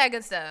 all that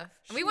good stuff.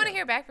 And we want to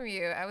hear back from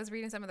you. I was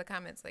reading some of the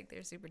comments, like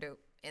they're super dope.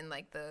 And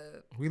like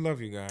the we love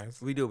you guys.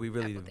 We do. We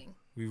really Apple do. thing.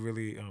 We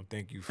really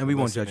thank you for And we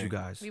won't listening. judge you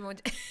guys. We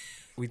won't.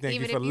 We thank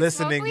Even you for if you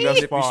listening smoke thus weed?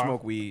 If you far.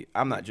 smoke weed,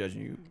 I'm not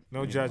judging you.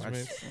 No You know, judgment.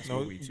 I No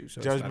smoke weed too, so it's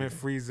not judgment even-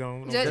 free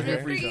zone. Judgment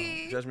Okay?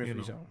 free. Judgment You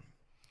free know. zone.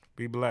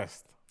 Be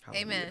blessed.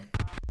 Hallelujah. Amen.